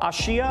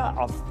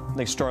 Al-Shahi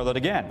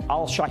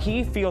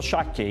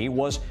Fil-Shaki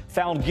was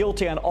found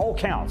guilty on all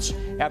counts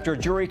after a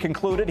jury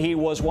concluded he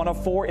was one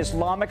of 4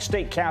 Islamic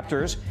State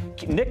captors,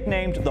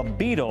 nicknamed the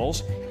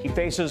Beatles. He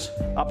faces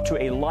up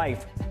to a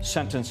life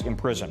sentence in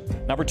prison.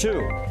 Number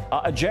 2,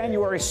 a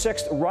January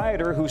 6th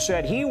rioter who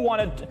said he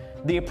wanted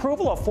the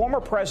approval of former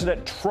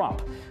President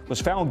Trump was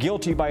found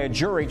guilty by a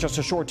jury just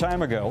a short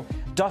time ago.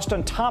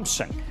 Dustin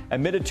Thompson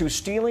admitted to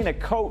stealing a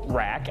coat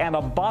rack and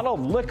a bottle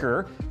of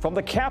liquor from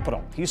the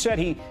Capitol. He said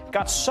he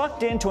got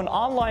sucked into an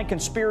online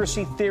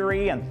conspiracy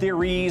theory and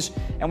theories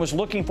and was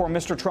looking for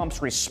Mr.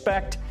 Trump's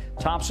respect.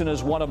 Thompson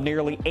is one of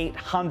nearly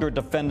 800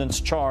 defendants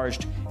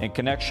charged in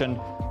connection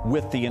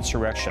with the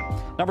insurrection.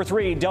 Number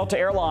 3, Delta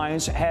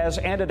Airlines has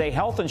ended a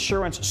health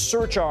insurance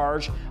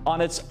surcharge on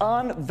its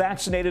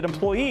unvaccinated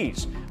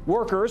employees.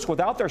 Workers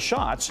without their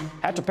shots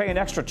had to pay an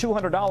extra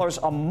 $200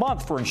 a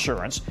month for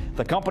insurance.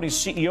 The company's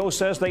CEO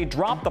says they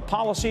dropped the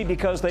policy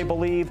because they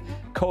believe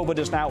COVID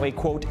is now a,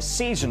 quote,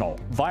 seasonal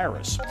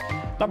virus.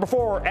 Number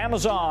 4,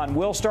 Amazon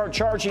will start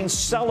charging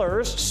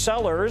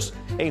sellers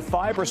a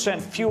 5%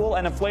 fuel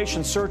and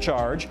inflation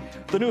surcharge.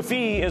 The new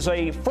fee is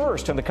a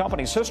first in the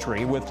company's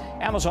history, with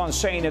Amazon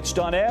saying it's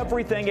done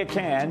everything it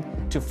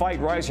can to fight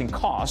rising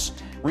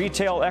costs.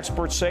 Retail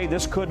experts say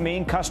this could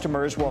mean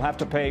customers will have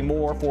to pay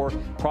more for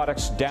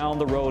products down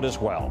the road as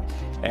well.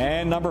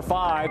 And number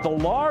 5, the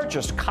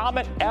largest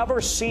comet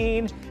ever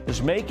seen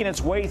is making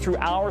its way through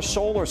our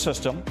solar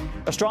system.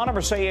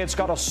 Astronomers say it's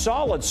got a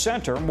solid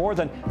center, more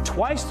than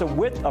twice the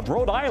width of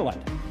Rhode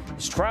Island.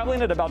 It's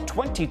traveling at about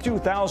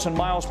 22,000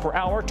 miles per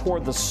hour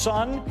toward the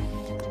sun.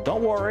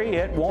 Don't worry,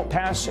 it won't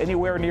pass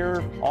anywhere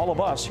near all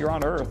of us here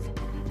on Earth.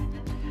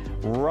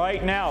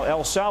 Right now,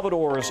 El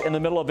Salvador is in the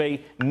middle of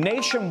a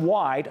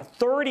nationwide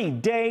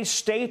 30-day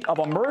state of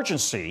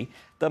emergency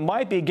that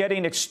might be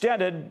getting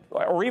extended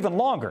or even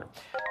longer.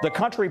 The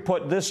country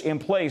put this in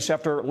place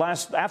after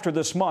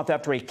this month,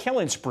 after a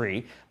killing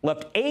spree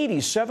left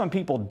 87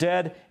 people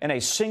dead in a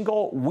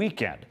single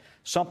weekend.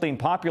 Something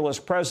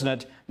populist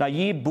President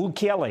Nayib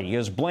Bukele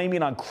is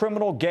blaming on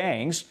criminal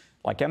gangs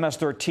like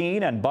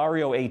MS-13 and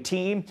Barrio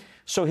 18.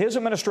 So his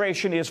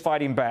administration is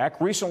fighting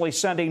back, recently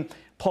sending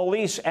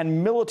police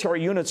and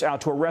military units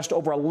out to arrest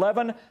over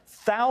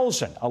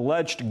 11,000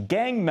 alleged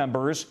gang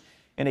members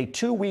in a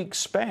 2-week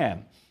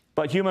span.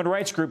 But human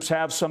rights groups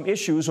have some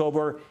issues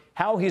over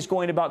how he's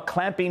going about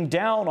clamping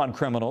down on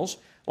criminals,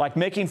 like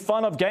making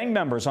fun of gang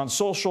members on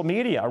social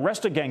media,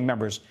 arrested gang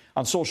members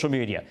on social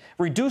media,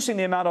 reducing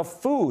the amount of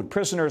food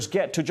prisoners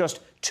get to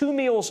just 2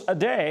 meals a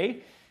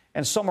day,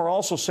 And some are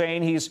also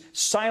saying he's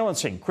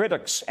silencing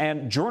critics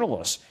and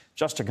journalists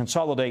just to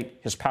consolidate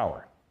his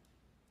power.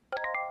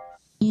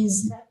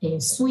 These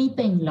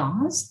sweeping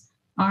laws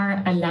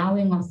are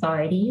allowing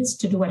authorities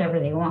to do whatever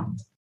they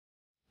want.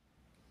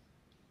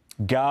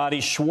 Gadi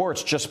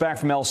Schwartz just back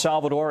from El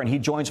Salvador, and he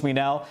joins me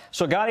now.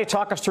 So, Gadi,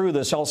 talk us through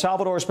this. El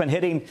Salvador has been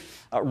hitting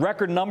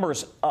record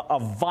numbers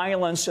of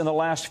violence in the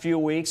last few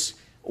weeks.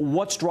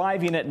 What's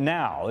driving it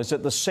now? Is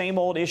it the same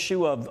old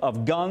issue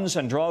of guns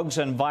and drugs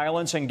and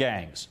violence and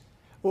gangs?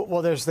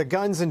 Well, there's the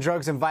guns and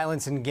drugs and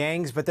violence and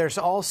gangs, but there's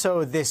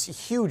also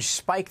this huge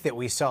spike that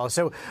we saw.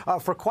 So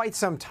for quite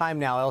some time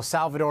now, El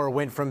Salvador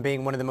went from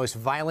being one of the most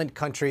violent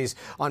countries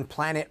on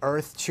planet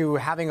Earth to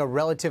having a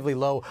relatively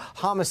low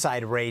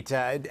homicide rate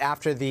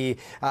after the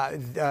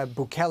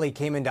Bukele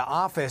came into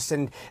office.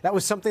 And that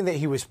was something that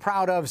he was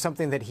proud of,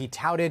 something that he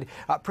touted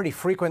pretty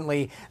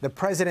frequently, the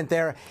president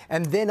there.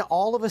 And then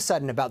all of a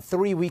sudden, about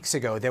 3 weeks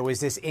ago, there was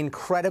this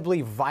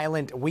incredibly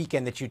violent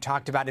weekend that you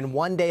talked about. In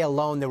one day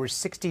alone, there were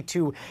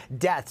 62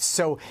 deaths.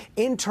 So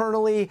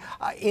internally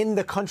in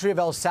the country of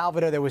El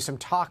Salvador, there was some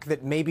talk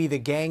that maybe the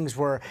gangs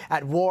were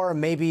at war.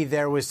 Maybe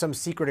there was some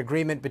secret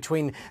agreement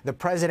between the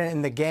president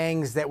and the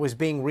gangs that was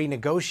being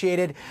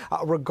renegotiated.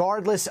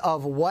 Regardless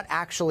of what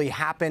actually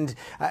happened,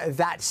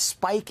 that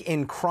spike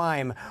in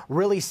crime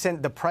really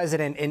sent the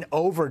president in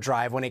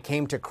overdrive when it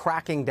came to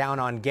cracking down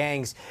on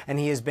gangs. And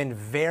he has been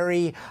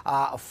very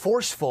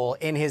forceful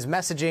in his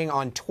messaging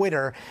on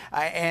Twitter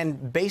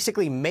and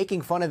basically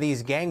making fun of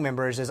these gang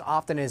members as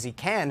often as he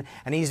can,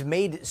 and he's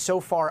made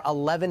so far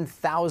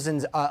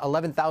 11,000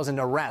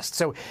 arrests.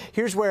 So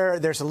here's where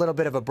there's a little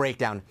bit of a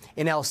breakdown.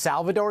 In El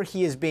Salvador,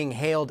 he is being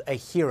hailed a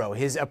hero.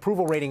 His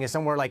approval rating is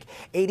somewhere like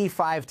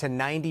 85 to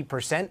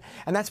 90%,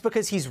 and that's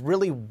because he's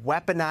really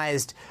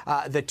weaponized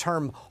the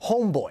term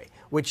homeboy,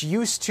 which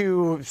used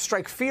to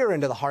strike fear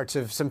into the hearts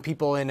of some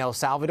people in El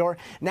Salvador.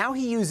 Now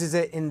he uses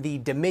it in the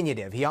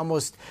diminutive. He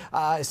almost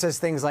says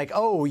things like,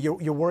 oh,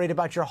 you're worried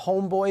about your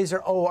homeboys,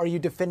 or, oh, are you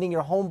defending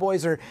your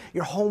homeboys, or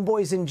your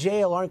homeboys in jail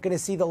aren't going to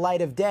see the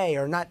light of day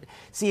or not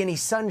see any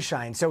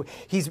sunshine. So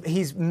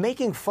he's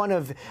making fun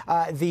of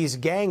these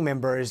gang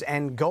members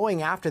and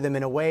going after them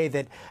in a way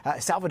that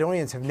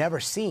Salvadorians have never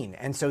seen.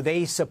 And so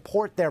they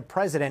support their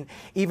president,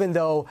 even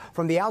though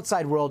from the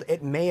outside world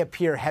it may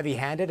appear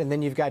heavy-handed. And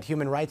then you've got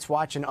Human Rights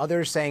Watch and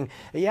others saying,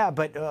 yeah,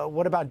 but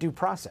what about due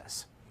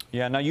process?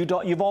 Yeah, now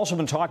you've also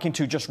been talking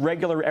to just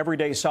regular,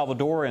 everyday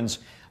Salvadorans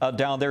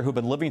down there who've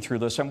been living through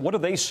this. And what are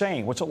they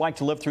saying? What's it like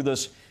to live through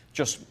this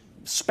just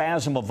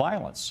spasm of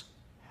violence?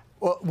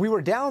 Well, we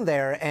were down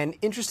there, and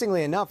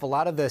interestingly enough, a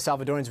lot of the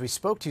Salvadorans we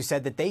spoke to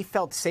said that they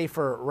felt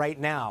safer right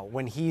now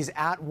when he's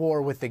at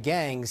war with the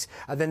gangs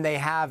than they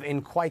have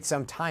in quite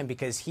some time,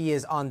 because he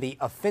is on the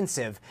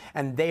offensive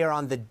and they are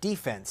on the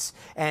defense.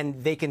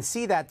 And they can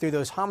see that through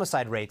those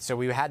homicide rates. So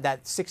we had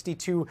that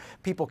 62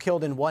 people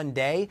killed in one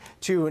day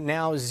to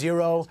now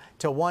 0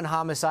 to 1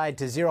 homicide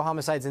to 0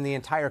 homicides in the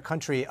entire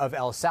country of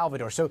El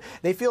Salvador. So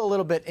they feel a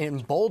little bit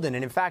emboldened.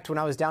 And in fact, when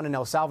I was down in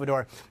El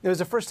Salvador, it was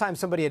the first time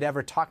somebody had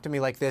ever talked to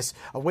me like this,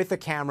 with a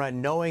camera,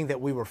 knowing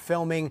that we were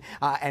filming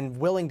and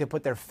willing to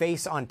put their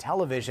face on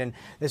television.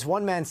 This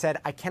one man said,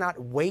 I cannot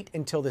wait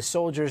until the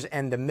soldiers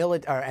and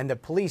the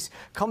police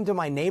come to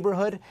my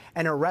neighborhood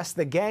and arrest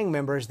the gang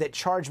members that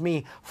charge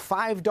me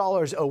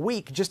 $5 a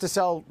week just to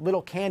sell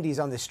little candies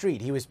on the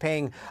street. He was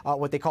paying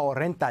what they call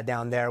renta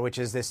down there, which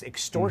is this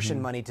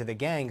extortion money to the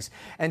gangs.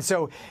 And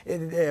so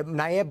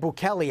Nayib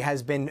Bukele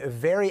has been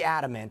very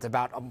adamant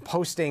about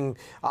posting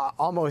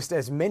almost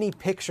as many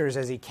pictures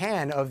as he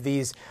can of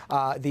these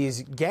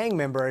gang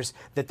members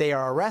that they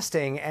are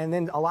arresting. And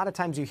then a lot of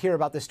times you hear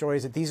about the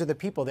stories that these are the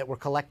people that were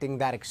collecting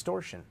that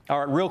extortion. All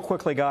right, real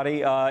quickly,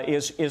 Gadi,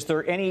 is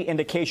there any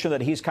indication that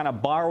he's kind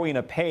of borrowing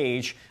a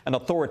page, an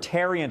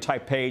authoritarian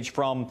type page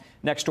from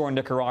next door in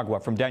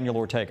Nicaragua, from Daniel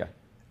Ortega?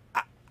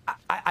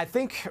 I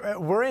think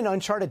we're in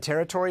uncharted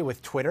territory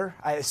with Twitter.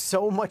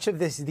 So much of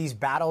these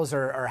battles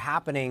are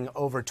happening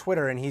over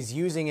Twitter, and he's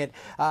using it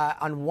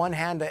on one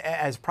hand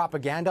as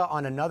propaganda,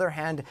 on another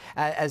hand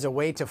as a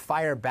way to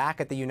fire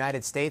back at the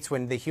United States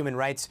when the human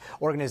rights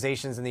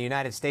organizations in the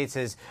United States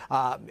has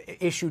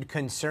issued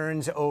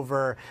concerns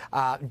over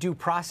due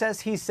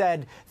process. He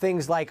said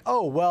things like,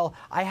 oh, well,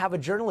 I have a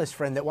journalist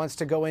friend that wants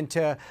to go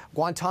into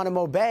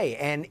Guantanamo Bay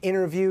and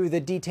interview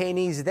the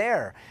detainees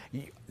there.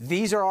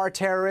 These are our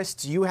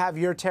terrorists. You have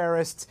your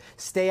terrorists.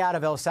 Stay out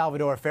of El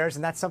Salvador affairs.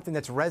 And that's something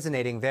that's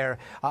resonating there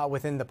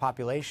within the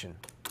population.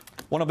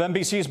 One of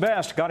NBC's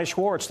best, Gadi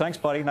Schwartz. Thanks,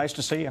 buddy. Nice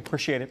to see you.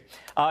 Appreciate it.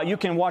 You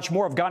can watch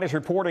more of Gadi's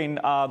reporting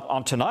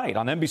on tonight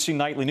on NBC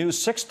Nightly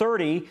News,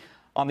 6:30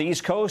 on the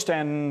East Coast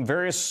and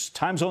various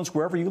time zones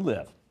wherever you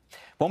live.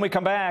 When we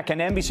come back, an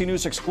NBC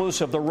News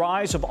exclusive, the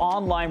rise of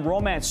online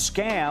romance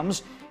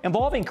scams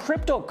involving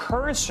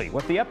cryptocurrency,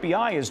 what the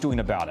FBI is doing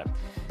about it.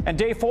 And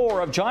day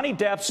 4 of Johnny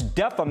Depp's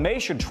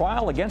defamation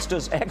trial against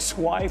his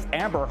ex-wife,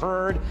 Amber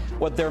Heard,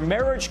 what their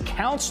marriage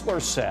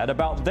counselor said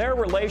about their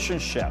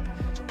relationship.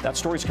 That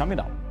story's coming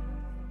up.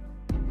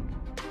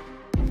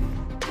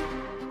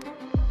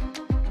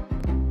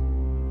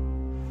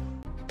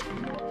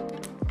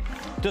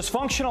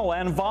 Dysfunctional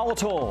and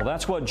volatile.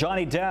 That's what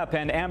Johnny Depp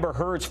and Amber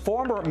Heard's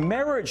former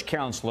marriage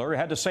counselor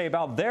had to say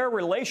about their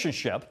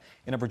relationship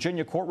in a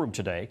Virginia courtroom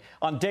today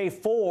on day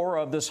 4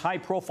 of this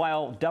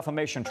high-profile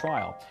defamation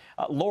trial.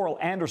 Laurel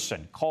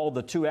Anderson called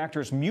the two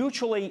actors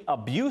mutually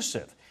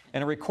abusive.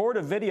 In a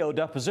recorded video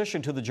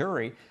deposition to the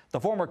jury, the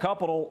former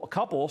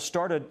couple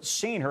started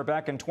seeing her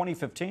back in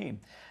 2015.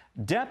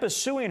 Depp is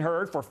suing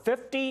Heard for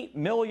 $50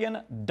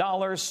 million,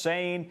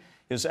 saying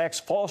his ex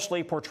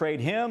falsely portrayed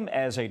him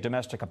as a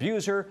domestic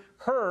abuser.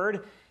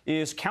 Heard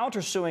is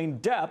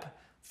countersuing Depp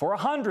for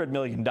 $100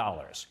 million.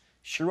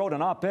 She wrote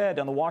an op-ed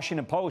in the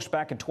Washington Post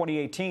back in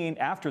 2018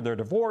 after their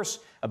divorce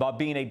about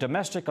being a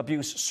domestic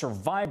abuse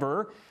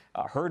survivor.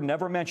 Heard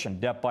never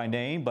mentioned Depp by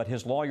name, but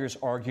his lawyers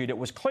argued it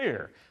was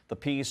clear the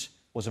piece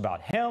was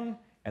about him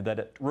and that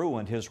it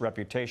ruined his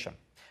reputation.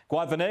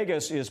 Guad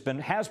Venegas has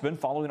been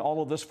following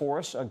all of this for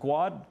us.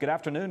 Guad, good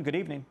afternoon, good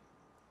evening.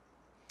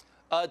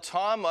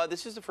 Tom,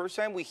 this is the first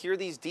time we hear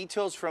these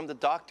details from the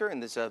doctor in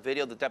this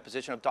video, the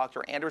deposition of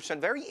Dr. Anderson.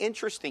 Very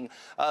interesting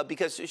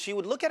because she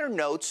would look at her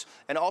notes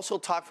and also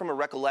talk from a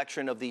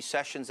recollection of these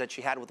sessions that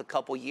she had with a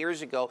couple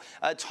years ago,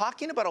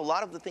 talking about a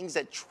lot of the things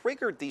that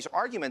triggered these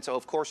arguments. So,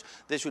 of course,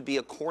 this would be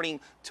according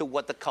to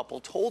what the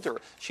couple told her.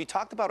 She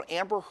talked about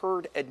Amber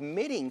Heard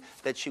admitting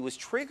that she was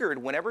triggered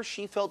whenever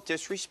she felt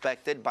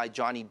disrespected by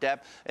Johnny Depp,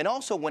 and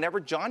also whenever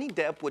Johnny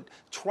Depp would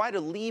try to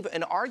leave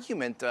an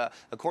argument.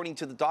 According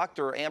to the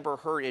doctor, Amber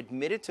Heard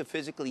admitted to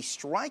physically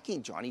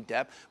striking Johnny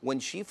Depp when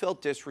she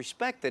felt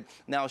disrespected.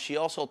 Now, she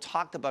also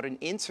talked about an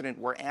incident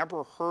where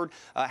Amber Heard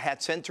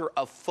had sent her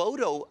a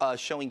photo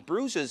showing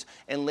bruises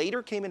and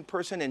later came in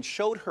person and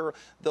showed her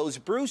those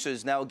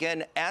bruises. Now,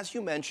 again, as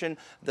you mentioned,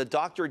 the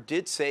doctor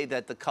did say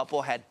that the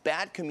couple had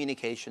bad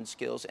communication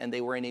skills and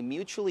they were in a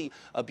mutually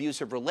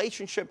abusive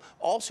relationship,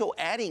 also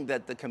adding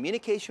that the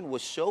communication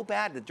was so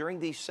bad that during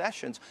these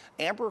sessions,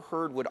 Amber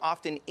Heard would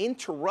often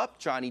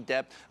interrupt Johnny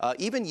Depp,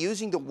 even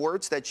using the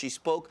words that she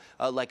spoke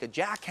like a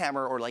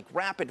jackhammer or like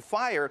rapid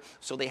fire.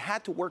 So they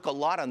had to work a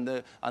lot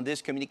on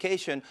this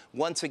communication.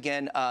 Once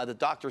again, the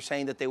doctor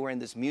saying that they were in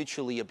this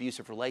mutually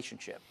abusive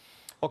relationship.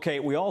 Okay,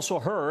 we also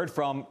heard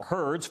from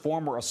Heard's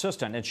former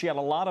assistant, and she had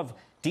a lot of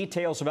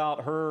details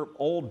about her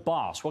old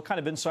boss. What kind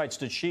of insights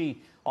did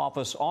she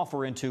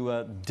offer into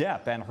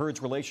Depp and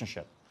Heard's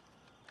relationship?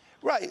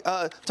 Right,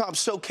 Tom.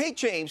 So Kate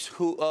James,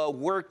 who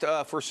worked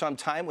for some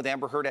time with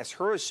Amber Heard as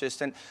her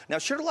assistant, now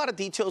shared a lot of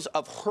details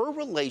of her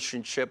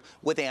relationship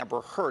with Amber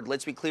Heard.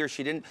 Let's be clear,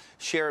 she didn't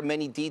share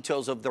many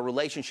details of the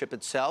relationship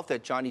itself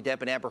that Johnny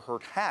Depp and Amber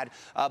Heard had,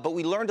 but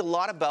we learned a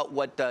lot about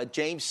what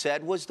James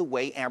said was the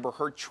way Amber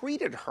Heard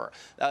treated her.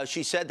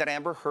 She said that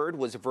Amber Heard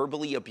was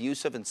verbally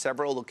abusive in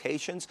several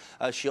locations.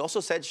 She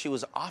also said she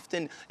was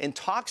often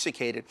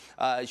intoxicated.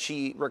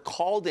 She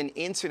recalled an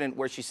incident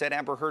where she said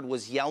Amber Heard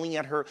was yelling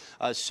at her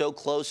so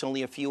close,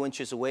 only a few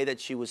inches away, that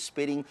she was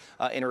spitting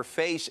in her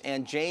face.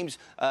 And James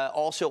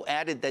also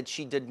added that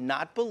she did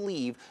not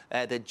believe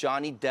that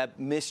Johnny Depp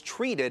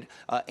mistreated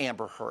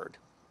Amber Heard.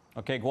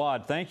 Okay,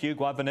 Guad, thank you.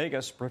 Guad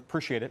Venegas,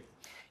 appreciate it.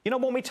 You know,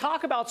 when we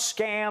talk about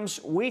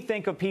scams, we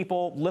think of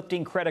people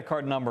lifting credit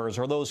card numbers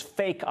or those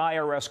fake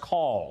IRS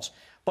calls.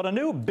 But a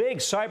new big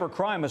cyber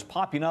crime is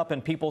popping up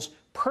in people's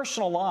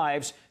personal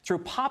lives through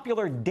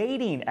popular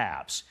dating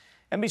apps.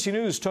 NBC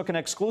News took an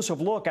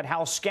exclusive look at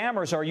how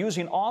scammers are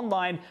using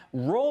online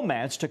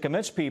romance to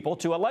convince people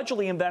to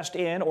allegedly invest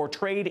in or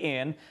trade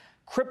in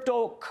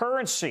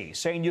cryptocurrency,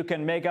 saying you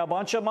can make a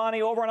bunch of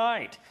money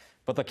overnight.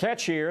 But the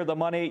catch here, the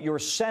money you're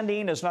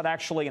sending is not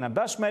actually an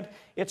investment.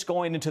 It's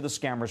going into the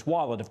scammer's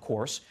wallet, of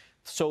course.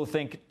 So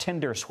think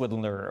Tinder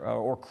swindler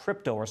or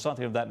crypto or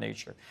something of that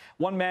nature.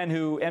 One man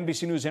who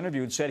NBC News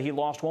interviewed said he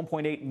lost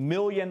 $1.8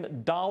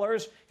 million,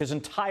 his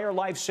entire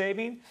life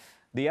saving.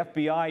 The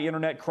FBI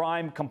Internet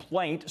Crime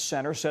Complaint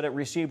Center said it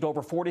received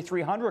over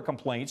 4,300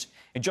 complaints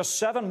in just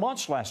 7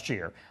 months last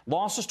year,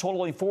 losses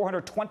totaling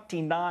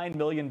 $429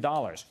 million.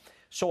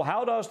 So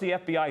how does the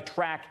FBI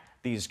track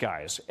these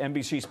guys?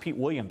 NBC's Pete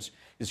Williams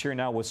is here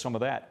now with some of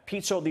that.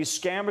 Pete, so these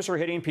scammers are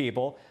hitting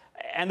people,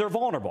 and they're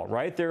vulnerable,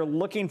 right? They're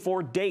looking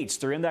for dates.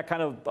 They're in that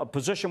kind of a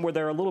position where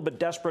they're a little bit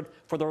desperate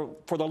for their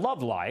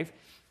love life.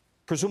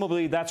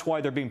 Presumably, that's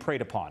why they're being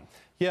preyed upon.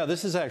 Yeah,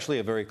 this is actually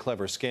a very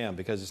clever scam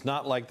because it's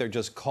not like they're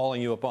just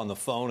calling you up on the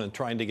phone and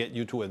trying to get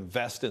you to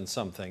invest in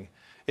something.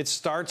 It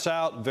starts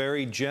out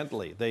very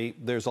gently.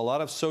 There's a lot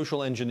of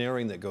social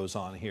engineering that goes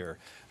on here.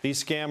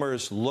 These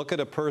scammers look at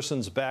a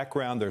person's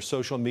background, their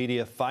social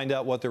media, find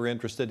out what they're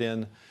interested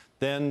in,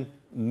 then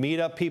meet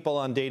up people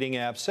on dating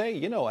apps, say,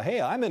 you know,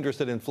 hey, I'm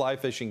interested in fly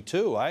fishing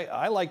too.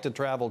 I like to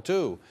travel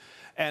too.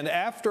 And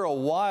after a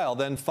while,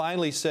 then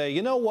finally say,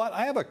 you know what,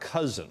 I have a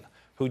cousin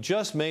who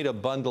just made a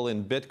bundle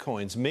in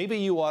Bitcoins. Maybe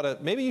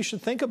you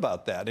should think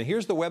about that. And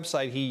here's the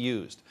website he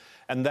used.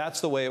 And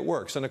that's the way it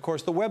works. And of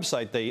course, the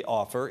website they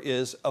offer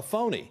is a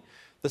phony.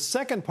 The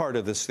second part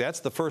of this, that's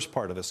the first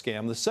part of the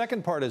scam. The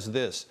second part is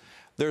this.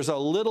 There's a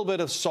little bit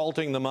of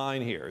salting the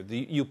mind here.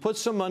 You put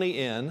some money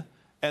in,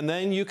 and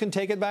then you can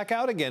take it back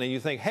out again, and you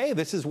think, hey,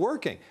 this is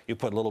working. You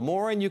put a little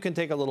more in, you can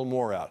take a little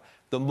more out.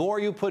 The more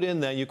you put in,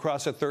 then you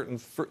cross a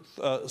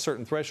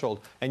certain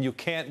threshold, and you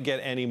can't get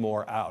any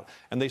more out.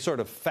 And they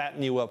sort of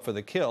fatten you up for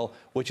the kill,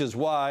 which is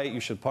why, you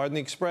should pardon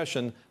the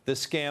expression,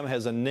 this scam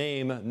has a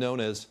name known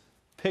as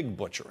pig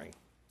butchering.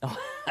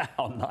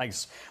 Oh,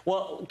 nice.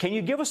 Well, can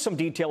you give us some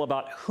detail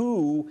about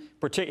who,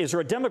 is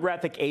there a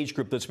demographic age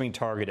group that's being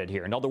targeted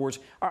here? In other words,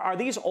 are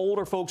these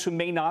older folks who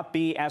may not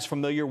be as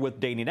familiar with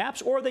dating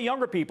apps, or the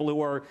younger people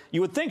who are,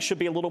 you would think, should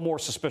be a little more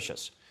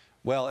suspicious?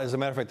 Well, as a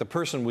matter of fact, the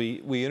person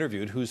we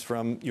interviewed, who's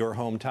from your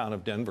hometown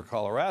of Denver,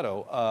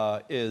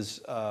 Colorado, is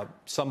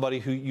somebody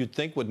who you'd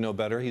think would know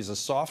better. He's a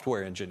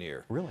software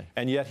engineer. Really?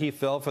 And yet he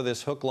fell for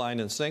this hook, line,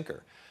 and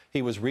sinker.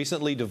 He was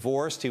recently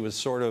divorced. He was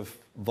sort of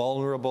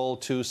vulnerable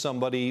to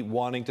somebody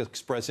wanting to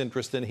express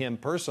interest in him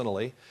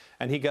personally,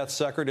 and he got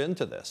suckered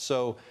into this.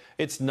 So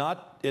it's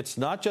not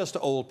just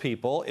old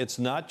people. It's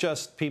not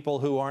just people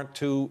who aren't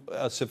too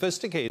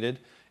sophisticated.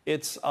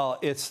 There's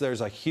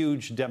a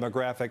huge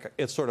demographic.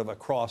 It's sort of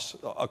across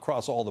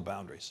all the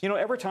boundaries. You know,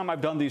 every time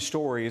I've done these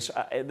stories,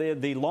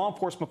 the law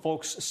enforcement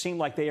folks seem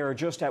like they are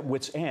just at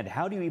wit's end.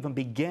 How do you even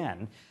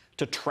begin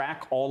to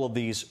track all of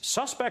these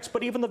suspects,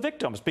 but even the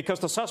victims, because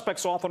the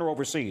suspects often are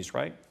overseas,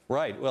 right?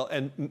 Right. Well,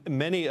 and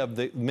many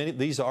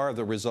these are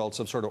the results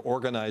of sort of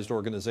organized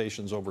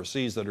organizations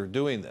overseas that are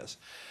doing this.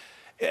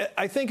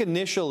 I think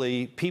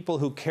initially people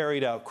who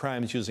carried out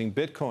crimes using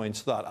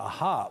bitcoins thought,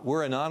 aha,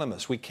 we're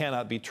anonymous, we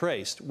cannot be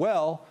traced.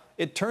 Well,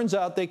 it turns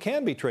out they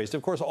can be traced.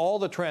 Of course, all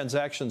the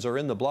transactions are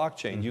in the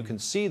blockchain. Mm-hmm. You can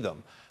see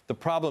them. The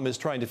problem is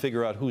trying to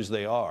figure out whose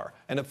they are.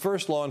 And at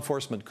first, law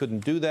enforcement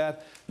couldn't do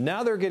that.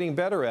 Now they're getting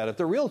better at it.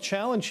 The real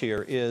challenge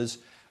here is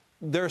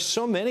there are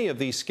so many of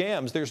these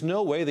scams, there's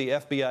no way the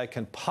FBI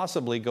can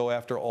possibly go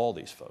after all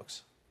these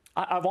folks.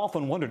 I've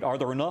often wondered, are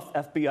there enough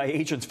FBI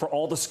agents for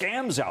all the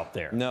scams out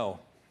there? No.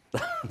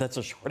 That's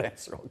a short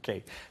answer.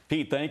 Okay.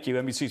 Pete, thank you.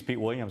 NBC's Pete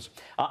Williams.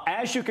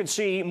 As you can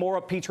see, more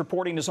of Pete's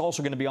reporting is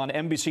also going to be on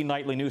NBC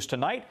Nightly News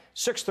tonight,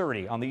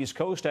 6:30 on the East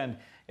Coast and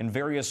in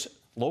various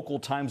local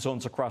time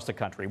zones across the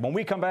country. When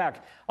we come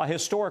back, a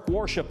historic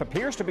warship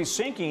appears to be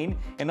sinking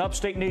in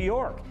upstate New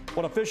York.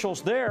 What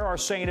officials there are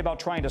saying about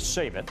trying to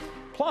save it.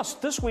 Plus,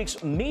 this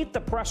week's Meet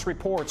the Press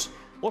Reports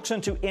looks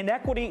into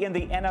inequity in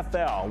the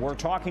NFL. We're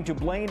talking to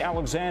Blaine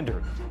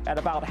Alexander at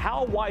about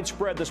how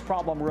widespread this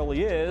problem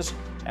really is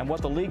and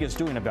what the league is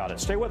doing about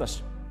it. Stay with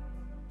us.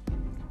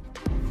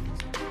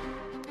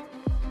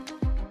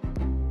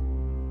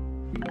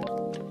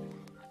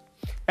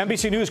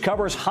 NBC News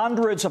covers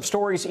hundreds of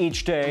stories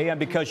each day, and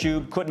because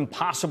you couldn't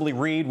possibly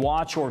read,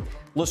 watch, or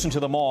listen to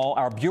them all,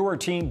 our bureau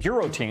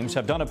teams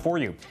have done it for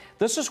you.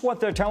 This is what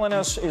they're telling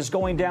us is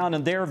going down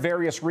in their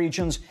various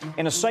regions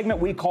in a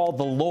segment we call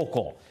The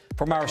Local.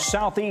 From our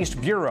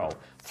Southeast Bureau,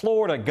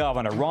 Florida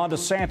Governor Ron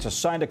DeSantis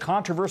signed a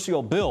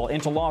controversial bill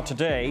into law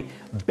today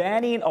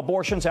banning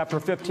abortions after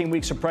 15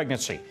 weeks of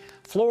pregnancy.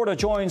 Florida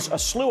joins a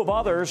slew of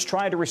others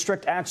trying to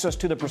restrict access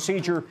to the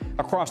procedure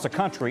across the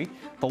country.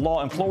 The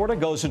law in Florida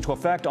goes into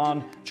effect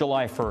on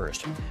July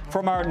 1st.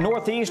 From our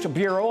Northeast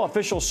Bureau,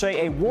 officials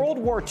say a World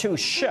War II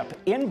ship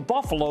in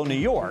Buffalo, New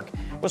York,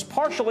 was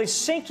partially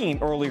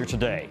sinking earlier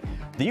today.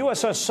 The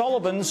USS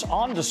Sullivan's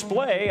on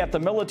display at the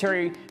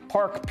Military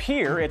Park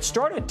Pier. It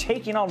started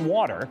taking on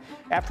water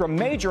after a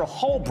major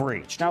hull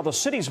breach. Now, the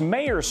city's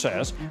mayor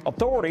says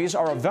authorities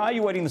are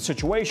evaluating the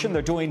situation.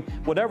 They're doing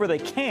whatever they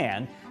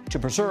can to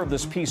preserve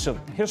this piece of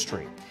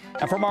history.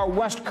 And from our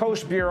West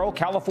Coast Bureau,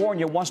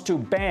 California wants to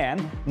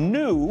ban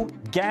new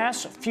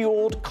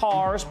gas-fueled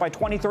cars by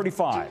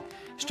 2035.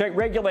 State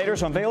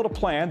regulators unveiled a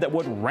plan that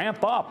would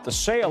ramp up the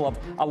sale of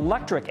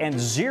electric and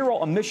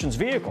zero-emissions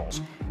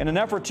vehicles in an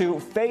effort to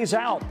phase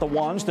out the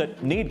ones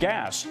that need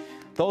gas.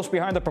 Those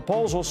behind the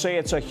proposal say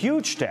it's a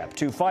huge step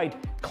to fight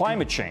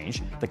climate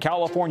change. The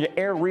California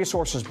Air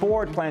Resources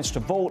Board plans to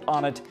vote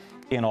on it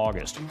in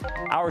August.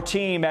 Our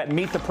team at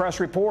Meet the Press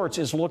Reports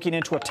is looking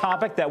into a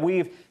topic that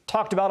we've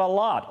talked about a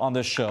lot on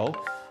this show,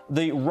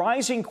 the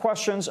rising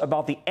questions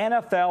about the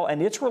NFL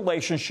and its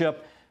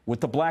relationship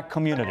with the black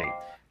community.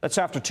 That's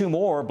after two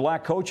more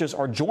black coaches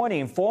are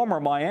joining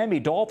former Miami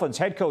Dolphins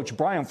head coach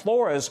Brian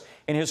Flores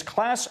in his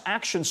class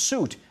action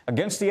suit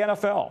against the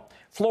NFL.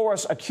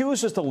 Flores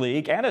accuses the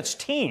league and its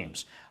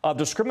teams of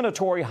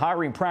discriminatory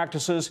hiring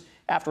practices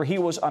after he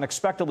was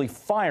unexpectedly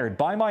fired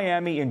by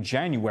Miami in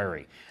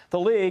January. The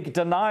league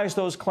denies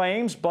those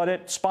claims, but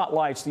it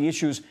spotlights the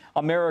issues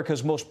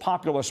America's most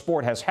popular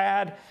sport has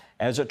had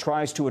as it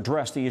tries to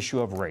address the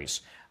issue of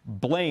race.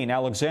 Blaine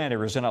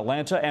Alexander is in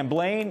Atlanta. And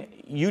Blaine,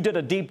 you did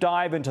a deep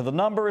dive into the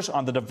numbers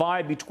on the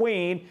divide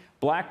between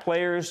black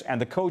players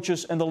and the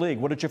coaches in the league.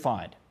 What did you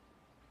find?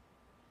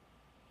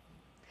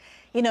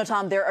 You know,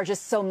 Tom, there are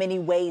just so many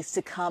ways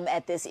to come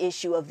at this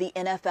issue of the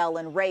NFL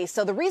and race.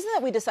 So the reason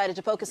that we decided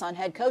to focus on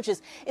head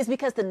coaches is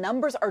because the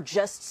numbers are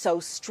just so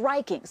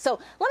striking. So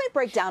let me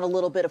break down a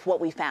little bit of what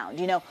we found.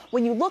 You know,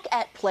 when you look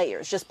at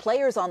players, just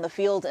players on the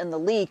field in the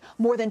league,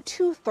 more than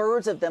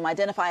 2/3 of them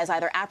identify as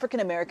either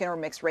African-American or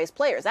mixed race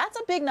players. That's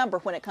a big number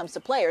when it comes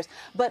to players.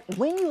 But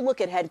when you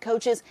look at head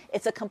coaches,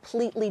 it's a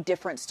completely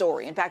different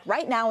story. In fact,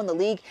 right now in the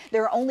league,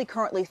 there are only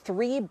currently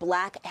 3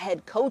 black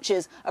head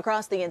coaches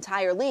across the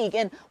entire league.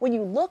 And when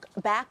you look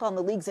back on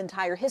the league's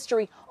entire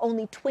history,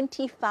 only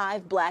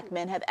 25 black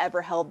men have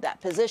ever held that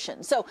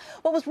position. So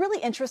what was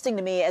really interesting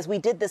to me as we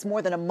did this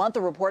more than a month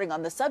of reporting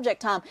on the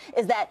subject, Tom,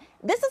 is that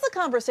this is a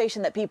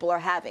conversation that people are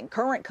having.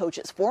 Current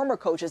coaches, former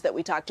coaches that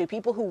we talked to,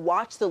 people who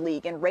watch the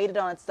league and rate it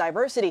on its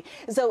diversity.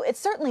 So it's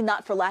certainly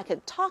not for lack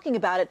of talking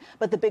about it,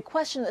 but the big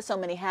question that so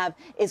many have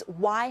is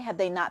why have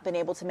they not been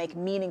able to make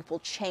meaningful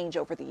change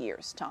over the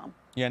years, Tom?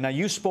 Yeah, now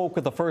you spoke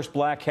with the first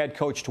black head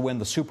coach to win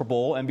the Super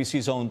Bowl,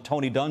 NBC's own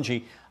Tony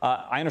Dungy.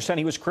 I understand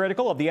he was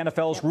critical of the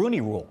NFL's Rooney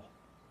Rule.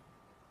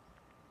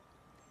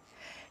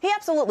 He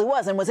absolutely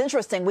was, and was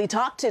interesting. We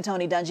talked to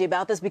Tony Dungy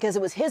about this because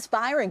it was his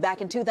firing back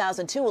in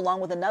 2002,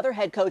 along with another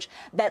head coach,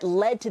 that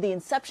led to the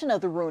inception of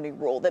the Rooney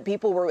Rule, that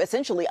people were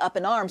essentially up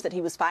in arms that he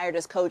was fired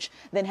as coach,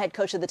 then head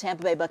coach of the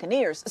Tampa Bay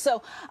Buccaneers.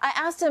 So I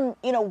asked him,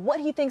 you know,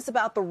 what he thinks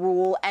about the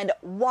rule and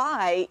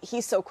why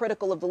he's so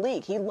critical of the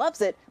league. He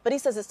loves it, but he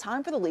says it's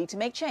time for the league to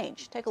make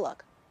change. Take a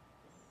look.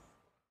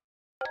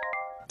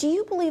 Do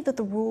you believe that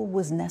the rule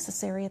was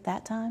necessary at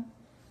that time?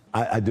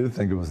 I do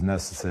think it was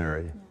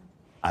necessary.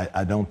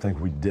 I don't think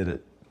we did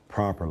it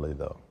properly,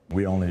 though.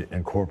 We only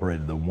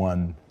incorporated the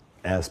one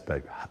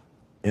aspect,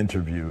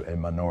 interview a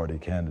minority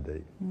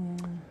candidate.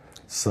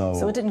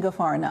 So it didn't go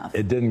far enough.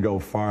 It didn't go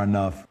far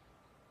enough.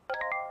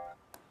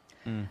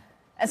 And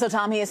so,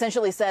 Tom, he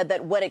essentially said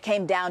that what it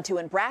came down to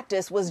in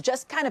practice was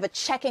just kind of a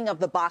checking of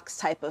the box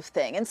type of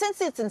thing. And since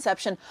its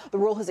inception, the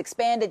rule has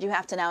expanded. You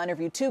have to now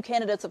interview 2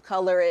 candidates of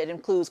color. It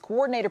includes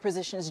coordinator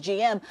positions,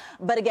 GM.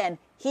 But again,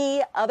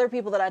 other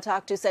people that I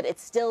talked to said it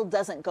still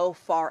doesn't go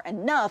far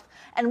enough.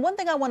 And one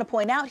thing I want to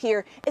point out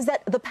here is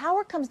that the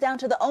power comes down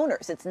to the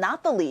owners. It's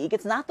not the league.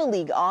 It's not the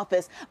league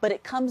office, but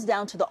it comes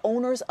down to the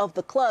owners of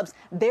the clubs.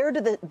 They're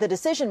the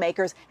decision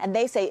makers, and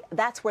they say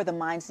that's where the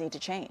minds need to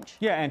change.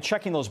 Yeah, and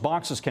checking those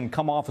boxes can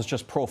come off as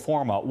just pro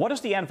forma. What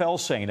is the NFL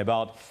saying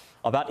about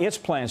its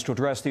plans to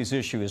address these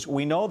issues?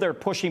 We know they're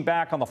pushing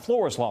back on the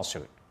Flores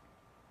lawsuit.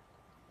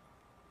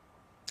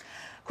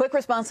 Quick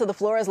response to the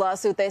Flores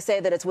lawsuit. They say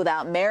that it's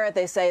without merit.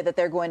 They say that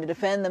they're going to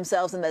defend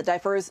themselves and that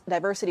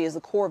diversity is the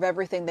core of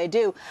everything they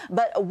do.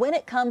 But when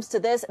it comes to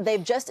this,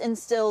 they've just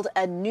instituted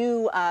a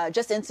new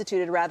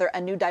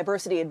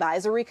diversity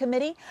advisory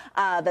committee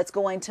that's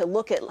going to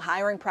look at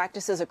hiring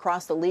practices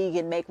across the league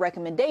and make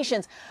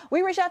recommendations.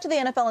 We reached out to the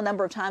NFL a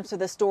number of times for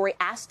this story,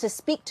 asked to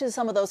speak to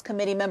some of those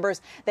committee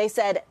members. They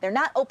said they're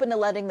not open to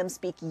letting them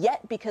speak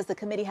yet because the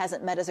committee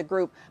hasn't met as a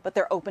group, but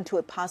they're open to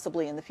it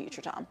possibly in the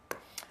future, Tom.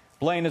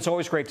 Blaine, it's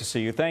always great to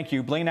see you. Thank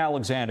you. Blaine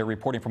Alexander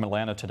reporting from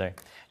Atlanta today.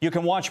 You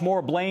can watch more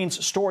of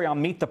Blaine's story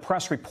on Meet the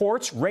Press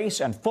Reports,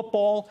 race and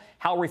football,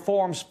 how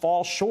reforms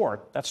fall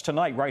short. That's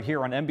tonight right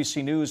here on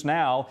NBC News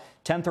Now,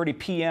 10:30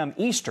 p.m.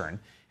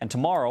 Eastern, and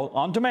tomorrow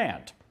on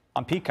demand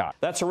on Peacock.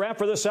 That's a wrap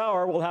for this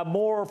hour. We'll have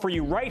more for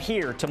you right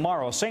here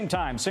tomorrow, same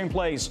time, same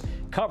place.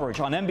 Coverage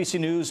on NBC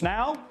News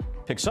Now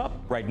picks up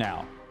right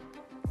now.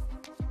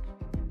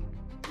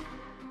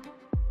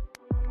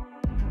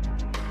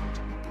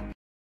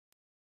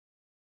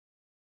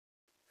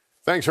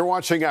 Thanks for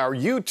watching our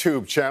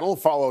YouTube channel.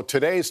 Follow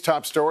today's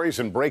top stories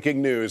and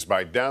breaking news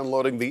by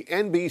downloading the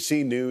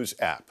NBC News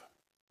app.